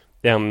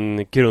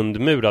 en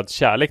grundmurad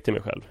kärlek till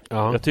mig själv.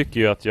 Ja. Jag tycker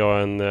ju att jag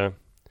är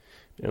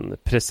en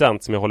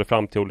present som jag håller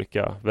fram till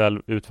olika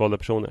väl utvalda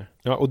personer.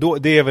 Ja, och då,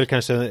 det är väl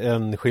kanske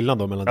en skillnad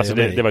då mellan dig och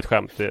mig. Det var ett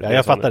skämt. Ja,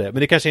 jag fattar det. Men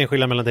det kanske är en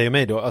skillnad mellan dig och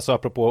mig då. Alltså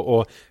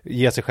apropå att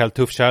ge sig själv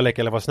tuff kärlek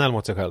eller vara snäll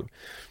mot sig själv.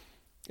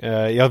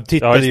 Jag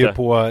tittade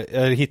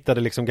jag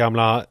hittade liksom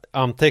gamla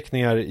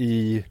anteckningar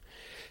i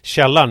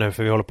källaren nu,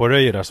 för vi håller på och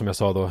röjer där, som jag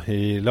sa då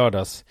i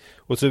lördags.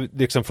 Och så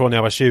liksom från när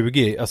jag var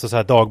 20, alltså så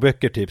här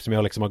dagböcker typ som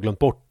jag liksom har glömt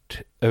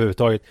bort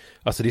överhuvudtaget.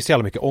 Alltså det är så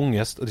jävla mycket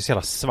ångest och det är så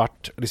jävla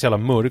svart och det är så jävla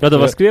mörkt. Ja,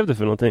 vad skrev du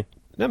för någonting?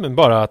 Nej, men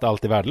bara att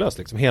allt är värdelöst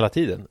liksom hela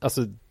tiden.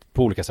 Alltså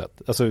på olika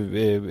sätt. Alltså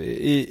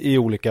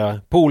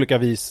på olika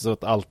vis, så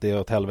att allt är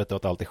åt helvete och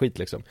att allt är skit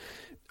liksom.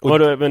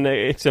 Men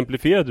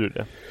exemplifierade du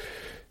det?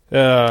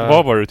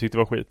 Vad var det du tyckte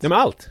var skit? Nej, men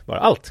allt.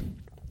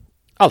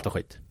 Allt var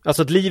skit.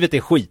 Alltså att livet är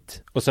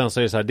skit. Och sen så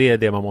är det så här, det är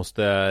det man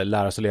måste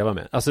lära sig leva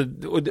med. Alltså,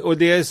 och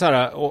det är så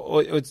här,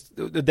 och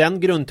den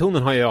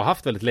grundtonen har jag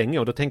haft väldigt länge.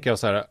 Och då tänker jag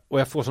så här, och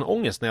jag får sån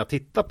ångest när jag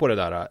tittar på det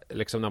där,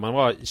 liksom när man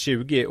var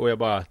 20 och jag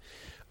bara,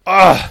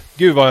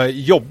 gud vad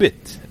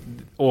jobbigt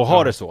att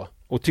ha det så.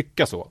 Och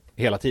tycka så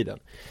hela tiden.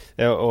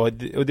 Och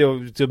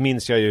då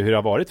minns jag ju hur det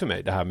har varit för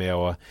mig, det här med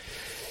att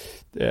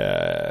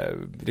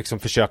liksom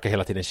försöka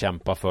hela tiden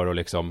kämpa för att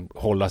liksom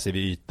hålla sig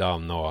vid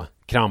ytan och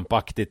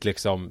krampaktigt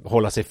liksom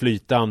hålla sig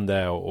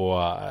flytande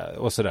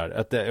och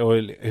sådär. Och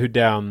hur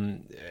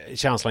den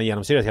känslan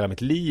genomsyrat hela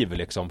mitt liv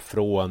liksom,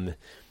 från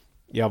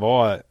jag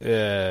var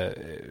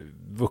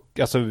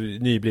alltså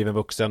nybliven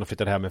vuxen och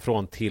flyttade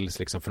hemifrån tills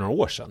liksom för några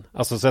år sedan.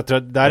 Alltså så jag tror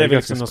att där är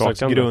liksom någon slags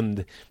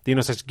det är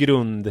någon slags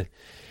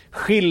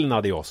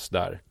grundskillnad i oss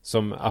där,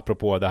 som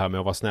apropå det här med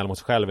att vara snäll mot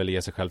sig själv eller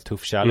ge sig själv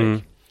tuff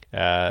kärlek.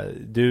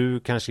 Du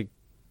kanske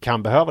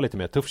kan behöva lite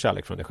mer tuff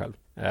kärlek från dig själv,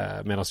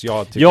 medan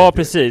jag tycker... Ja,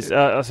 precis.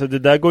 Alltså det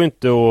där går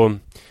inte att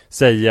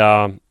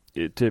säga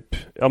typ,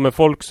 ja men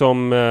folk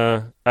som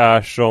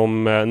är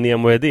som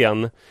Nemo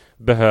Edén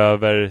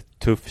behöver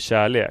tuff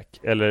kärlek,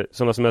 eller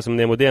sådana som är som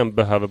Nemo Edén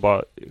behöver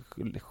bara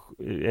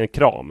en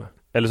kram,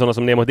 eller sådana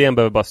som Nemo Edén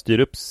behöver bara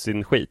styra upp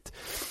sin skit,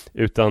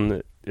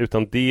 utan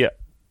det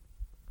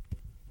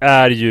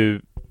är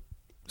ju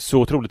så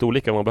otroligt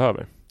olika vad man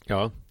behöver.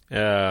 Ja.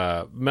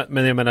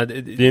 Men jag menar,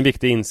 det är en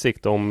viktig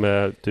insikt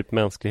om typ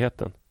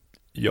mänskligheten.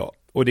 Ja,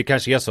 och det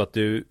kanske är så att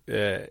du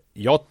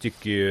jag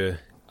tycker ju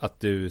att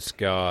du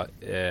ska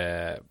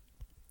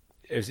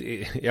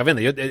jag vet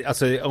inte,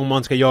 alltså om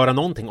man ska göra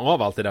någonting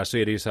av allt det där så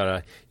är det ju så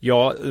här,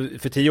 ja,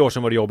 för 10 år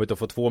sedan var det jobbigt att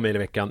få 2 mejl i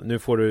veckan, nu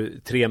får du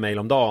 3 mejl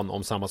om dagen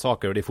om samma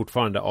saker och det är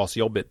fortfarande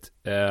asjobbigt.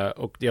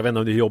 Och jag vet inte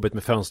om det är jobbigt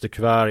med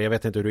fönsterkuvert, jag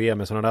vet inte hur du är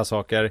med sådana där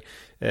saker.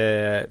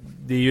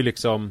 Det är ju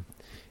liksom,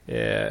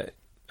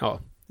 ja,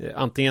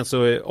 antingen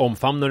så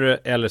omfamnar du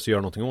eller så gör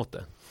du någonting åt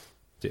det.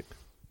 Typ.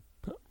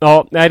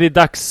 Ja, nej, det är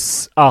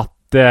dags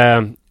att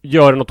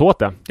göra något åt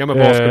det. Ja, men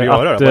vad ska vi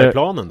göra då? Vad är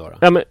planen då?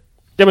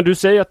 Ja, men du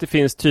säger att det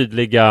finns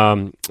tydliga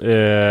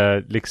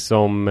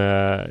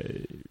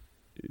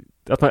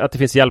att det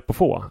finns hjälp att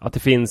få. Att det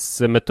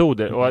finns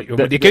metoder. Och jo,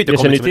 men det kan ju inte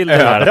komma som en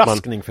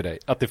överraskning för dig.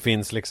 Att det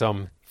finns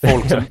liksom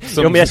folk som...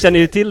 Jo, men jag känner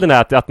ju till den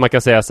här att man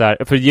kan säga så här.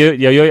 För jag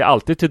gör ju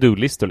alltid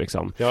to-do-listor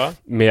liksom. Ja.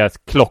 Med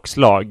ett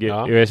klockslag.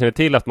 Ja. Och jag känner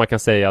till att man kan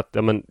säga att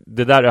ja, men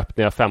det där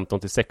öppnar jag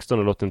 15-16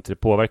 och låter inte det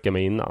påverka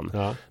mig innan.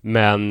 Ja.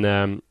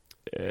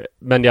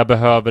 Men jag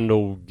behöver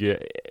nog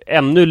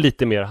ännu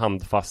lite mer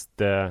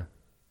handfast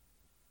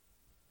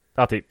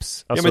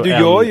tips. Alltså ja, men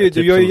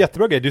du gör ju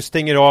jättebra grejer. Du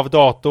stänger av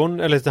datorn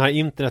eller den här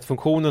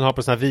internetfunktionen har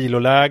på sån här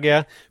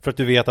viloläge för att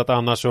du vet att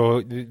annars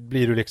så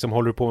blir du liksom,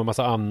 håller du på med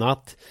massa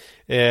annat.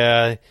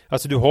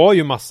 Alltså du har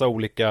ju massa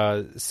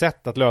olika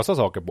sätt att lösa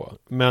saker på.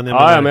 Men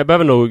men jag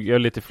behöver nog göra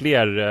lite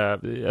fler,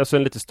 alltså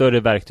en lite större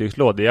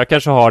verktygslåda. Jag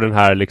kanske har den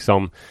här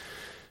liksom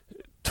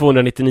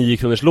 299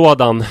 kronors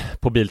lådan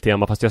på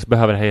Biltema, fast jag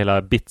behöver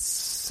hela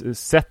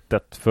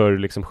bits-sättet för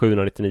liksom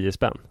 799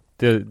 spänn.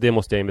 Det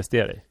måste jag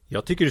investera i.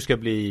 Jag tycker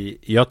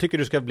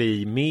du ska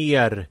bli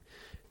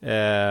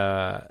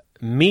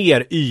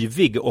mer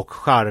yvig och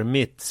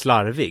charmigt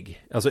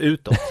slarvig. Alltså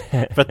utåt.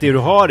 För att det du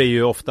har är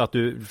ju ofta att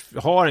du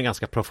har en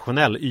ganska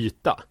professionell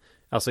yta.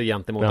 Alltså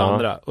gentemot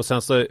andra. Och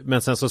sen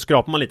så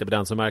skrapar man lite på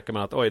den så märker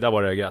man att oj, där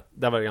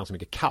var det ganska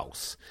mycket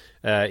kaos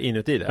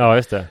inuti det. Ja,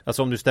 just det.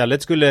 Alltså om du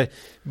istället skulle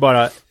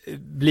bara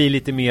bli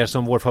lite mer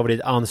som vår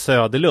favorit Ann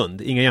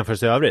Söderlund. Inga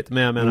jämförelser i övrigt.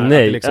 Men jag menar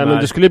nej, liksom men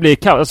du skulle bli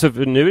kaos.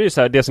 Alltså nu är det ju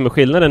så här, det som är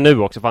skillnaden nu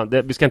också. Fan,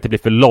 vi ska inte bli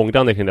för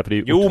långrandiga kring det, för det är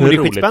ju men det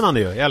är skitspännande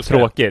ju. Jag älskar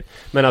tråkigt.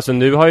 Det. Men alltså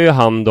nu har jag ju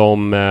hand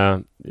om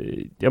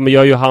jag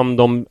har ju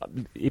hand om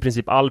i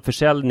princip all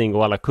försäljning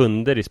och alla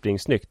kunder i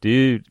Springsnyggt. Det är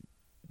ju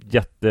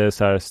jätte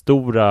så här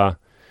stora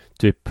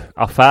typ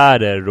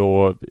affärer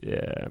och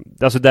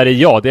alltså där är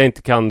jag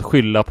inte kan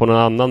skylla på någon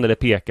annan eller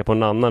peka på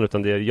någon annan,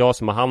 utan det är jag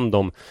som har hand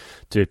om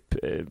typ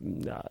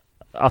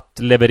att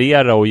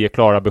leverera och ge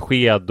klara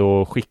besked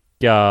och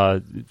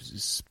skicka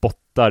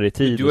spottar i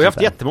tid. Du har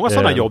haft jättemånga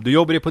sådana jobb. Du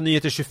jobbade på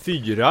Nyheter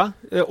 24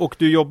 och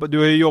du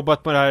har ju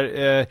jobbat på det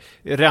här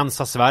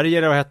Rensa Sverige,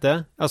 eller vad det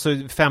hette. Alltså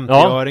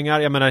 50-öringar.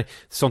 Jag menar,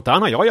 sånt där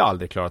har jag ju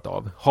aldrig klarat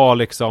av. Ha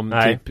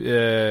liksom typ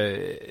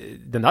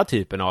den där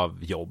typen av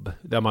jobb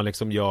där man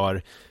liksom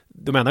gör.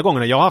 De enda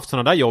gångerna jag har haft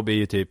sådana där jobb är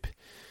ju typ,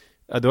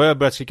 då har jag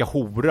börjat skrika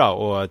hora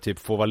och typ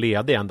få vara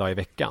ledig en dag i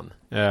veckan.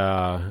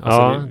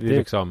 Alltså det är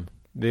liksom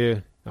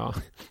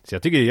så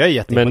jag tycker jag är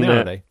jätteimponerad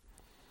av dig.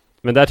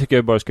 Men där tycker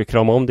jag bara ska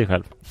krama om dig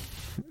själv.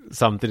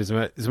 Samtidigt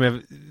som jag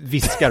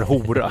viskar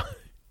hora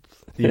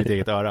i mitt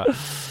eget öra.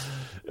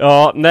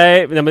 Ja,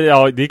 nej, men det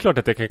är klart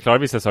att jag kan klara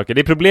vissa saker.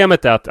 Det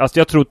problemet är att alltså,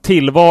 jag tror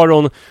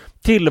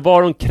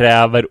tillvaron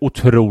kräver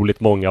otroligt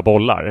många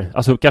bollar.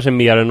 Alltså kanske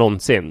mer än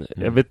någonsin.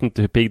 Jag vet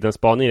inte hur pigg den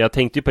spaningen är. Jag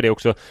tänkte ju på det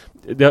också.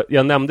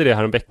 Jag nämnde det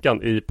här om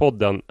veckan i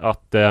podden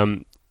att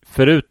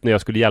förut när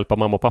jag skulle hjälpa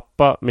mamma och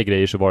pappa med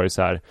grejer så var det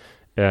så här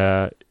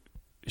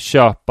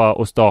köpa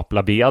och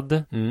stapla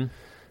ved.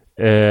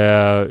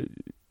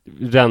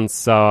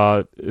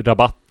 Rensa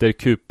rabatter,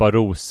 kupa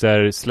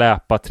rosor,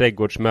 släpa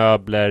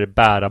trädgårdsmöbler,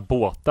 bära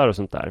båtar och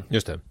sånt där.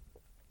 Just det.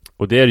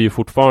 Och det är det ju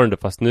fortfarande,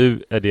 fast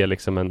nu är det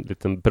liksom en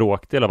liten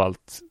bråkdel av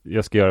allt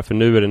jag ska göra, för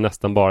nu är det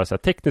nästan bara så här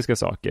tekniska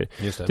saker.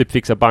 Typ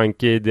fixa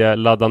BankID,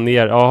 ladda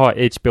ner,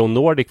 HBO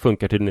Nordic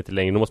funkar tydligen inte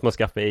längre, då måste man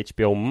skaffa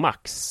HBO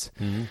Max.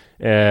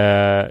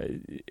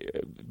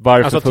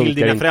 Varför alltså funkar till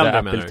dina inte föräldrar,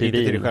 Apple menar du? TV?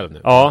 Inte till dig själv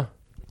nu? Ja.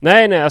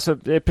 Nej, alltså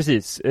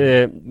precis.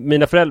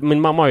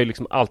 Min mamma har ju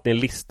liksom alltid en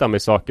lista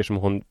med saker som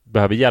hon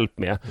behöver hjälp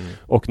med.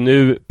 Och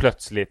nu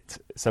plötsligt,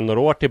 sedan några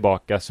år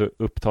tillbaka, så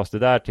upptas det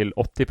där till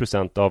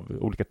 80% av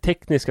olika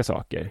tekniska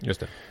saker.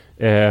 Just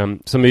det.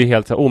 Som är ju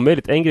helt så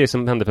omöjligt. En grej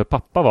som hände för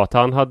pappa var att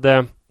han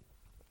hade...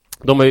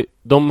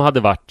 De hade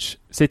varit...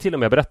 Säg till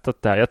om jag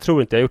berättat det här. Jag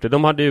tror inte jag gjort det.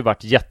 De hade ju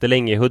varit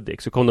jättelänge i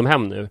Hudik. Så kom de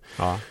hem nu.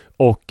 Ja.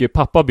 Och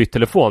pappa har bytt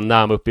telefon när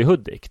han var uppe i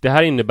Hudik. Det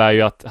här innebär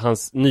ju att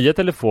hans nya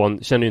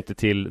telefon känner ju inte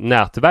till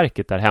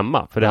nätverket där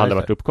hemma. För det hade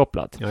varit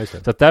uppkopplat. Ja,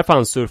 så att därför har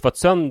han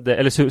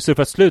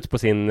surfat slut på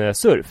sin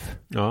surf.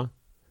 Ja.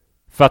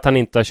 För att han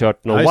inte har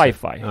kört någon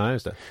wifi. Ja,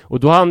 just det. Och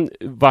då har han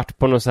varit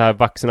på någon så här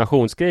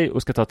vaccinationsgrej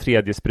och ska ta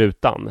 3:e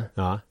sprutan.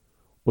 Ja.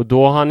 Och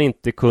då har han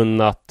inte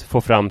kunnat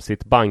få fram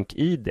sitt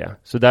BankID.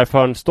 Så därför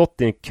har han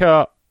stått i en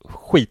kö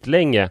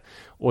skitlänge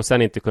och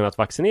sen inte kunnat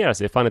vaccinera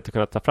sig. För han inte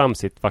kunnat ta fram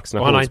sitt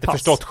vaccinationspass. Och han har inte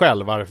förstått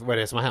själv vad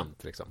det är som har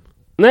hänt liksom.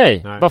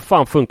 Nej, vad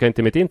fan funkar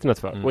inte mitt internet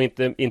för? Och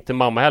inte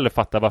mamma heller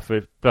fattar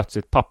varför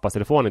plötsligt pappas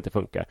telefon inte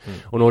funkar.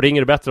 Och när hon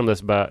ringer och berättar om det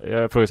så bara,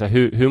 jag frågar så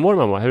här, hur mår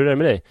mamma? Hur är det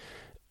med dig?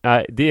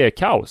 Det är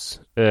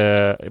kaos.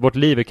 Vårt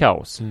liv är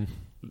kaos.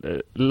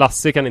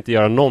 Lasse kan inte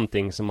göra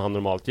någonting som han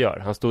normalt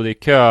gör. Han stod i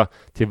kö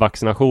till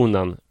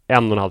vaccinationen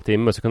 1,5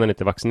 timme, så kunde han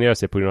inte vaccinera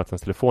sig på grund av att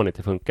hans telefon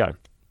inte funkar.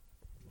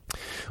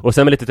 Och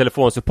sen med lite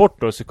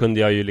telefonsupport då, så kunde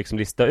jag ju liksom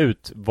lista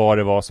ut vad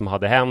det var som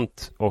hade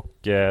hänt,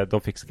 och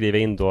de fick skriva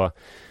in då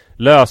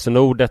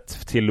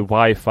lösenordet till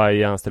wifi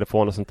i hans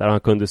telefon och sånt där, och han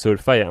kunde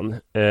surfa igen.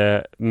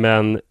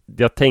 Men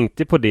jag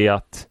tänkte på det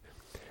att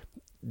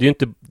det är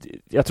inte,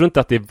 jag tror inte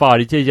att det är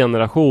varje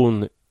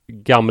generation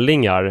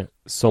gamlingar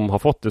som har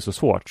fått det så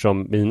svårt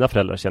som mina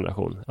föräldrars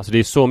generation. Alltså det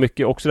är så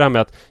mycket, också det här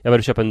med att jag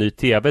ville köpa en ny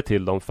tv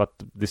till dem för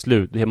att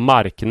det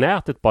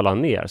marknätet bara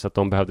ner, så att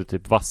de behövde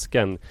typ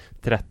vaska en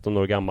 13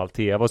 år gammal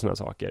tv och såna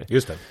saker.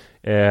 Just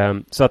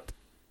det. Så att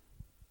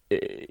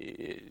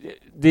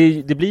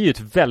det blir ju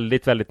ett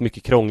väldigt, väldigt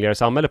mycket krångligare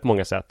samhälle på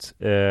många sätt.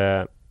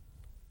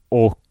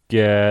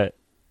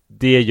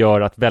 Det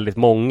gör att väldigt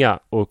många,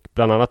 och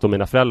bland annat då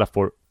mina föräldrar,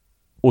 får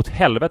åt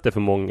helvete för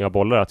många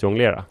bollar att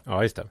jonglera.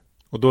 Ja, just det.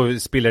 Och då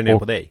spiller det ner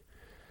på dig.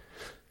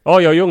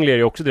 Ja, jag jonglerar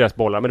ju också deras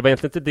bollar. Men det var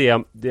egentligen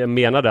inte det jag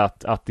menade,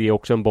 att det är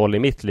också en boll i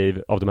mitt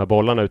liv av de här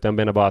bollarna. Utan jag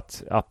menar bara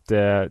att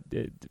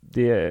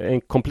det är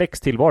en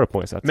komplex tillvaro på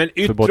något sätt. Men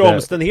yttre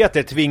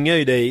omständigheter tvingar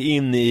ju dig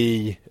in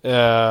i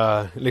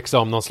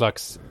liksom någon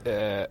slags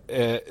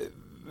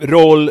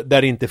roll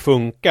där det inte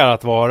funkar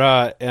att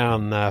vara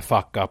en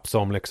fuck-up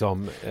som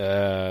liksom...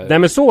 Nej,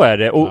 men så är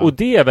det. Och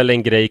det är väl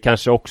en grej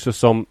kanske också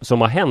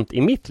som har hänt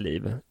i mitt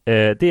liv.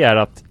 Det är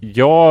att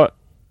jag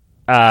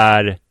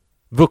är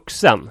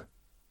vuxen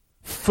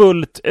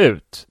fullt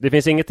ut. Det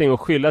finns ingenting att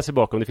skylla sig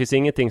bakom. Det finns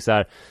ingenting så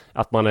här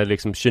att man är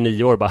liksom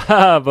 29 år och bara,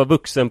 haha, vad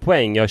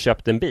vuxenpoäng, jag har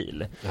köpt en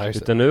bil.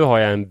 Utan nu har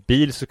jag en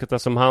bil som ska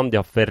tas om hand, jag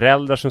har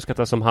föräldrar som ska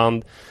tas om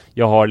hand,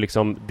 jag har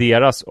liksom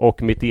deras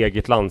och mitt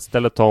eget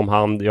landställe att ta om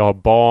hand, jag har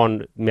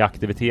barn med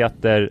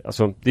aktiviteter.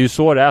 Alltså, det är ju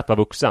så det är att vara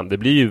vuxen. Det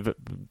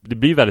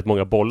blir väldigt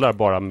många bollar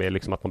bara med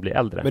liksom att man blir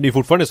äldre. Men det är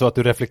fortfarande så att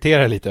du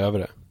reflekterar lite över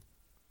det.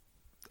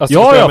 Alltså,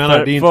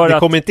 det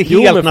kommer inte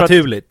helt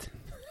naturligt.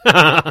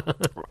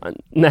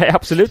 Nej,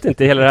 absolut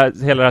inte. Hela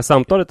det här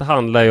samtalet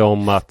handlar ju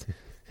om att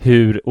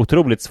hur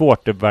otroligt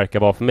svårt det verkar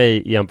vara för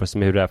mig i jämförelse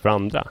med hur det är för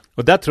andra.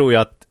 Och där tror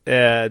jag att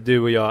du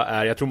och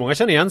jag tror många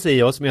känner igen sig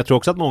i oss, men jag tror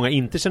också att många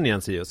inte känner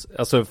igen sig i oss.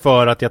 Alltså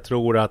för att jag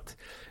tror att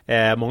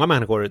många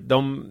människor,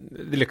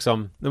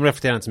 de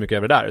reflekterar inte så mycket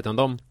över det där, utan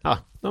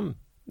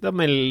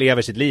de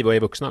lever sitt liv och är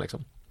vuxna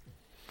liksom.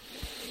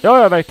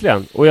 Ja,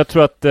 verkligen. Och jag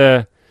tror att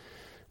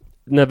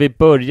när vi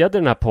började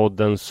den här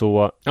podden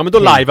så... Ja, men då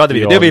liveade vi.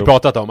 Det har vi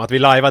pratat om. Att vi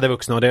liveade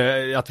vuxna och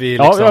att vi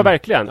liksom... Ja,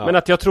 verkligen. Ja. Men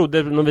att jag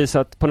trodde på något vis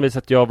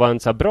att jag var en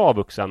så här bra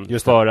vuxen.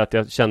 Just för att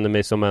jag kände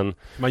mig som en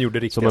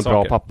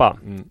bra pappa.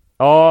 Mm.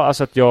 Ja,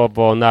 alltså att jag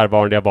var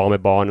närvarande, jag var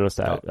med barnen och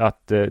sådär. Ja.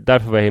 Att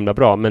därför var jag himla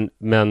bra.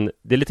 Men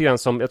det är lite grann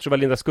som... Jag tror det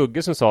var Linda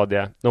Skugge som sa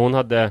det.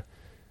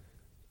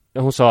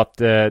 När hon sa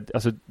att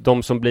alltså,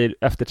 de som blir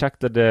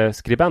eftertraktade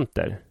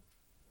skribenter...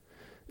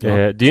 Det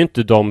är ju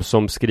inte de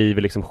som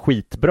skriver liksom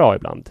skitbra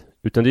ibland,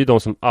 utan det är ju de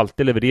som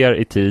alltid levererar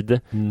i tid,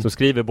 som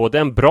skriver både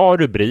en bra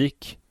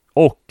rubrik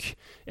och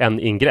en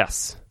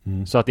ingress,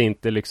 så att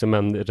inte liksom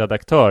en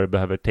redaktör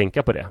behöver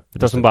tänka på det,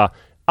 utan som bara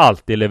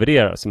alltid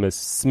levererar, som är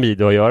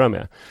smidig att göra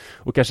med.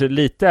 Och kanske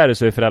lite är det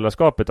så i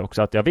föräldraskapet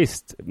också, att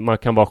visst, man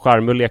kan vara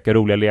charmig och leka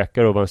roliga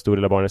lekar och vara en stor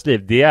del av barnens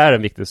liv. Det är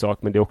en viktig sak,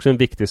 men det är också en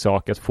viktig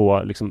sak att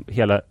få liksom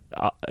hela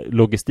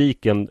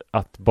logistiken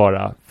att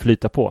bara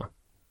flyta på.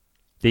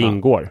 Det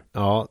ingår.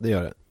 Ja, det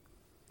gör det.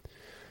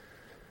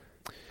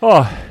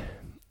 Ja,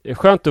 det är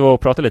skönt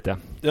att prata lite.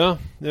 Ja,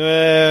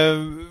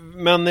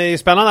 men det är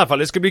spännande i alla fall.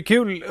 Det ska bli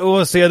kul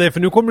att se dig, för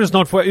nu kommer du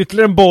snart få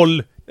ytterligare en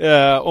boll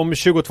om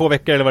 22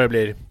 veckor eller vad det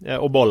blir,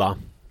 och bolla.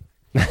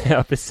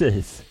 Ja,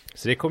 precis.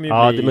 Så det kommer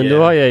ju bli... men nu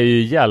har jag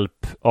ju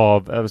hjälp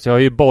av... Alltså jag har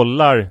ju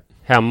bollar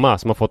hemma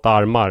som har fått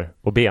armar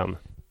och ben.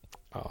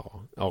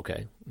 Ja,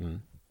 okej.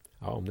 Mm.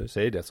 Ja, om du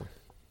säger det så.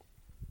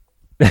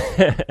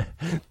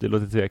 Du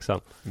låter tveksam.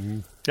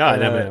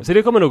 Ja, så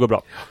det kommer nog gå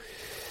bra.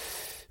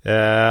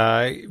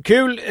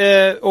 Kul,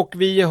 och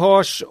vi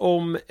hörs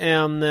om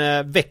en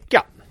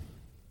vecka.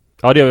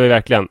 Ja, det gör vi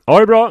verkligen. Ha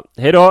det bra,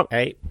 hej då.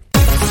 Hej.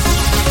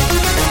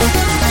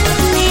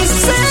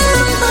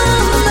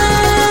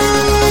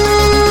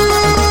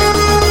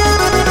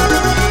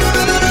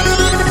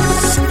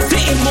 Det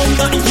är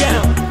måndag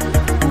igen.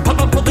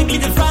 Pappa podden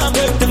glider fram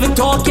ut över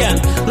taken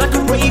like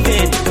a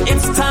raven.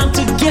 It's time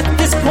to get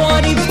this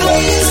party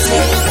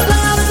blazing.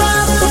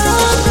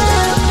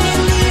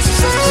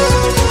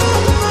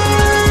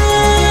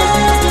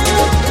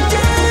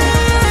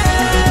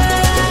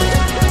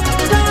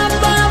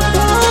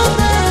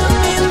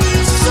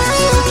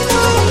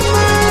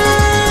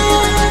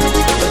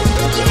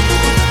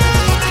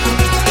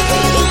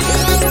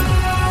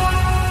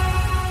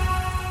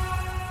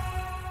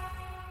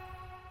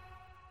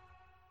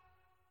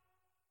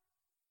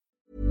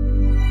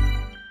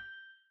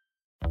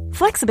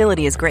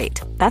 Flexibility is great.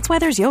 That's why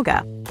there's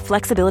yoga.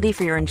 Flexibility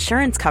for your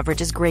insurance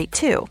coverage is great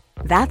too.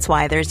 That's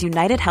why there's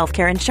United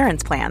Healthcare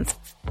Insurance Plans.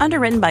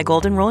 Underwritten by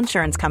Golden Rule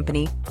Insurance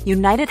Company,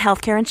 United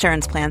Healthcare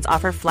Insurance Plans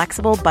offer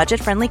flexible,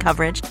 budget-friendly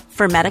coverage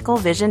for medical,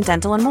 vision,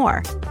 dental, and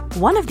more.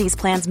 One of these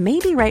plans may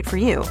be right for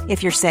you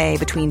if you're, say,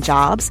 between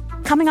jobs,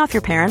 coming off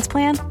your parents'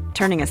 plan,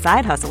 turning a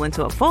side hustle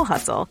into a full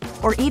hustle,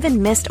 or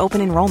even missed open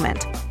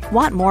enrollment.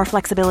 Want more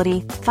flexibility?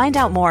 Find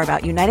out more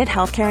about United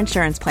Healthcare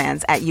Insurance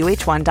Plans at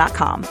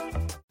uh1.com.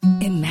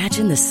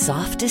 Imagine the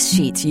softest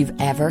sheets you've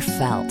ever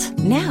felt.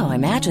 Now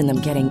imagine them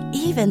getting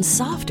even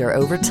softer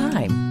over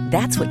time.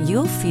 That's what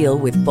you'll feel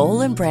with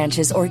Boll &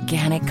 Branch's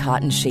organic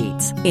cotton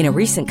sheets. In a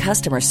recent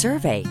customer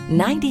survey,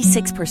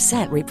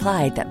 96%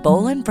 replied that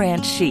Boll &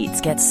 Branch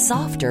sheets get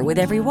softer with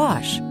every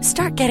wash.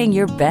 Start getting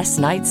your best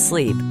night's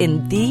sleep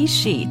in these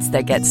sheets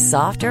that get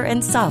softer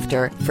and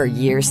softer for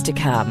years to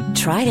come.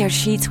 Try their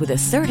sheets with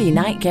a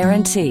 30-night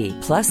guarantee.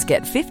 Plus,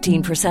 get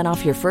 15%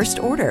 off your first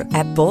order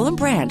at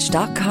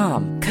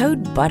bollandbranch.com.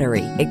 Code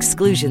BUTTERY.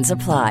 Exclusions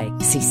apply.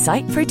 See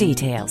site for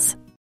details.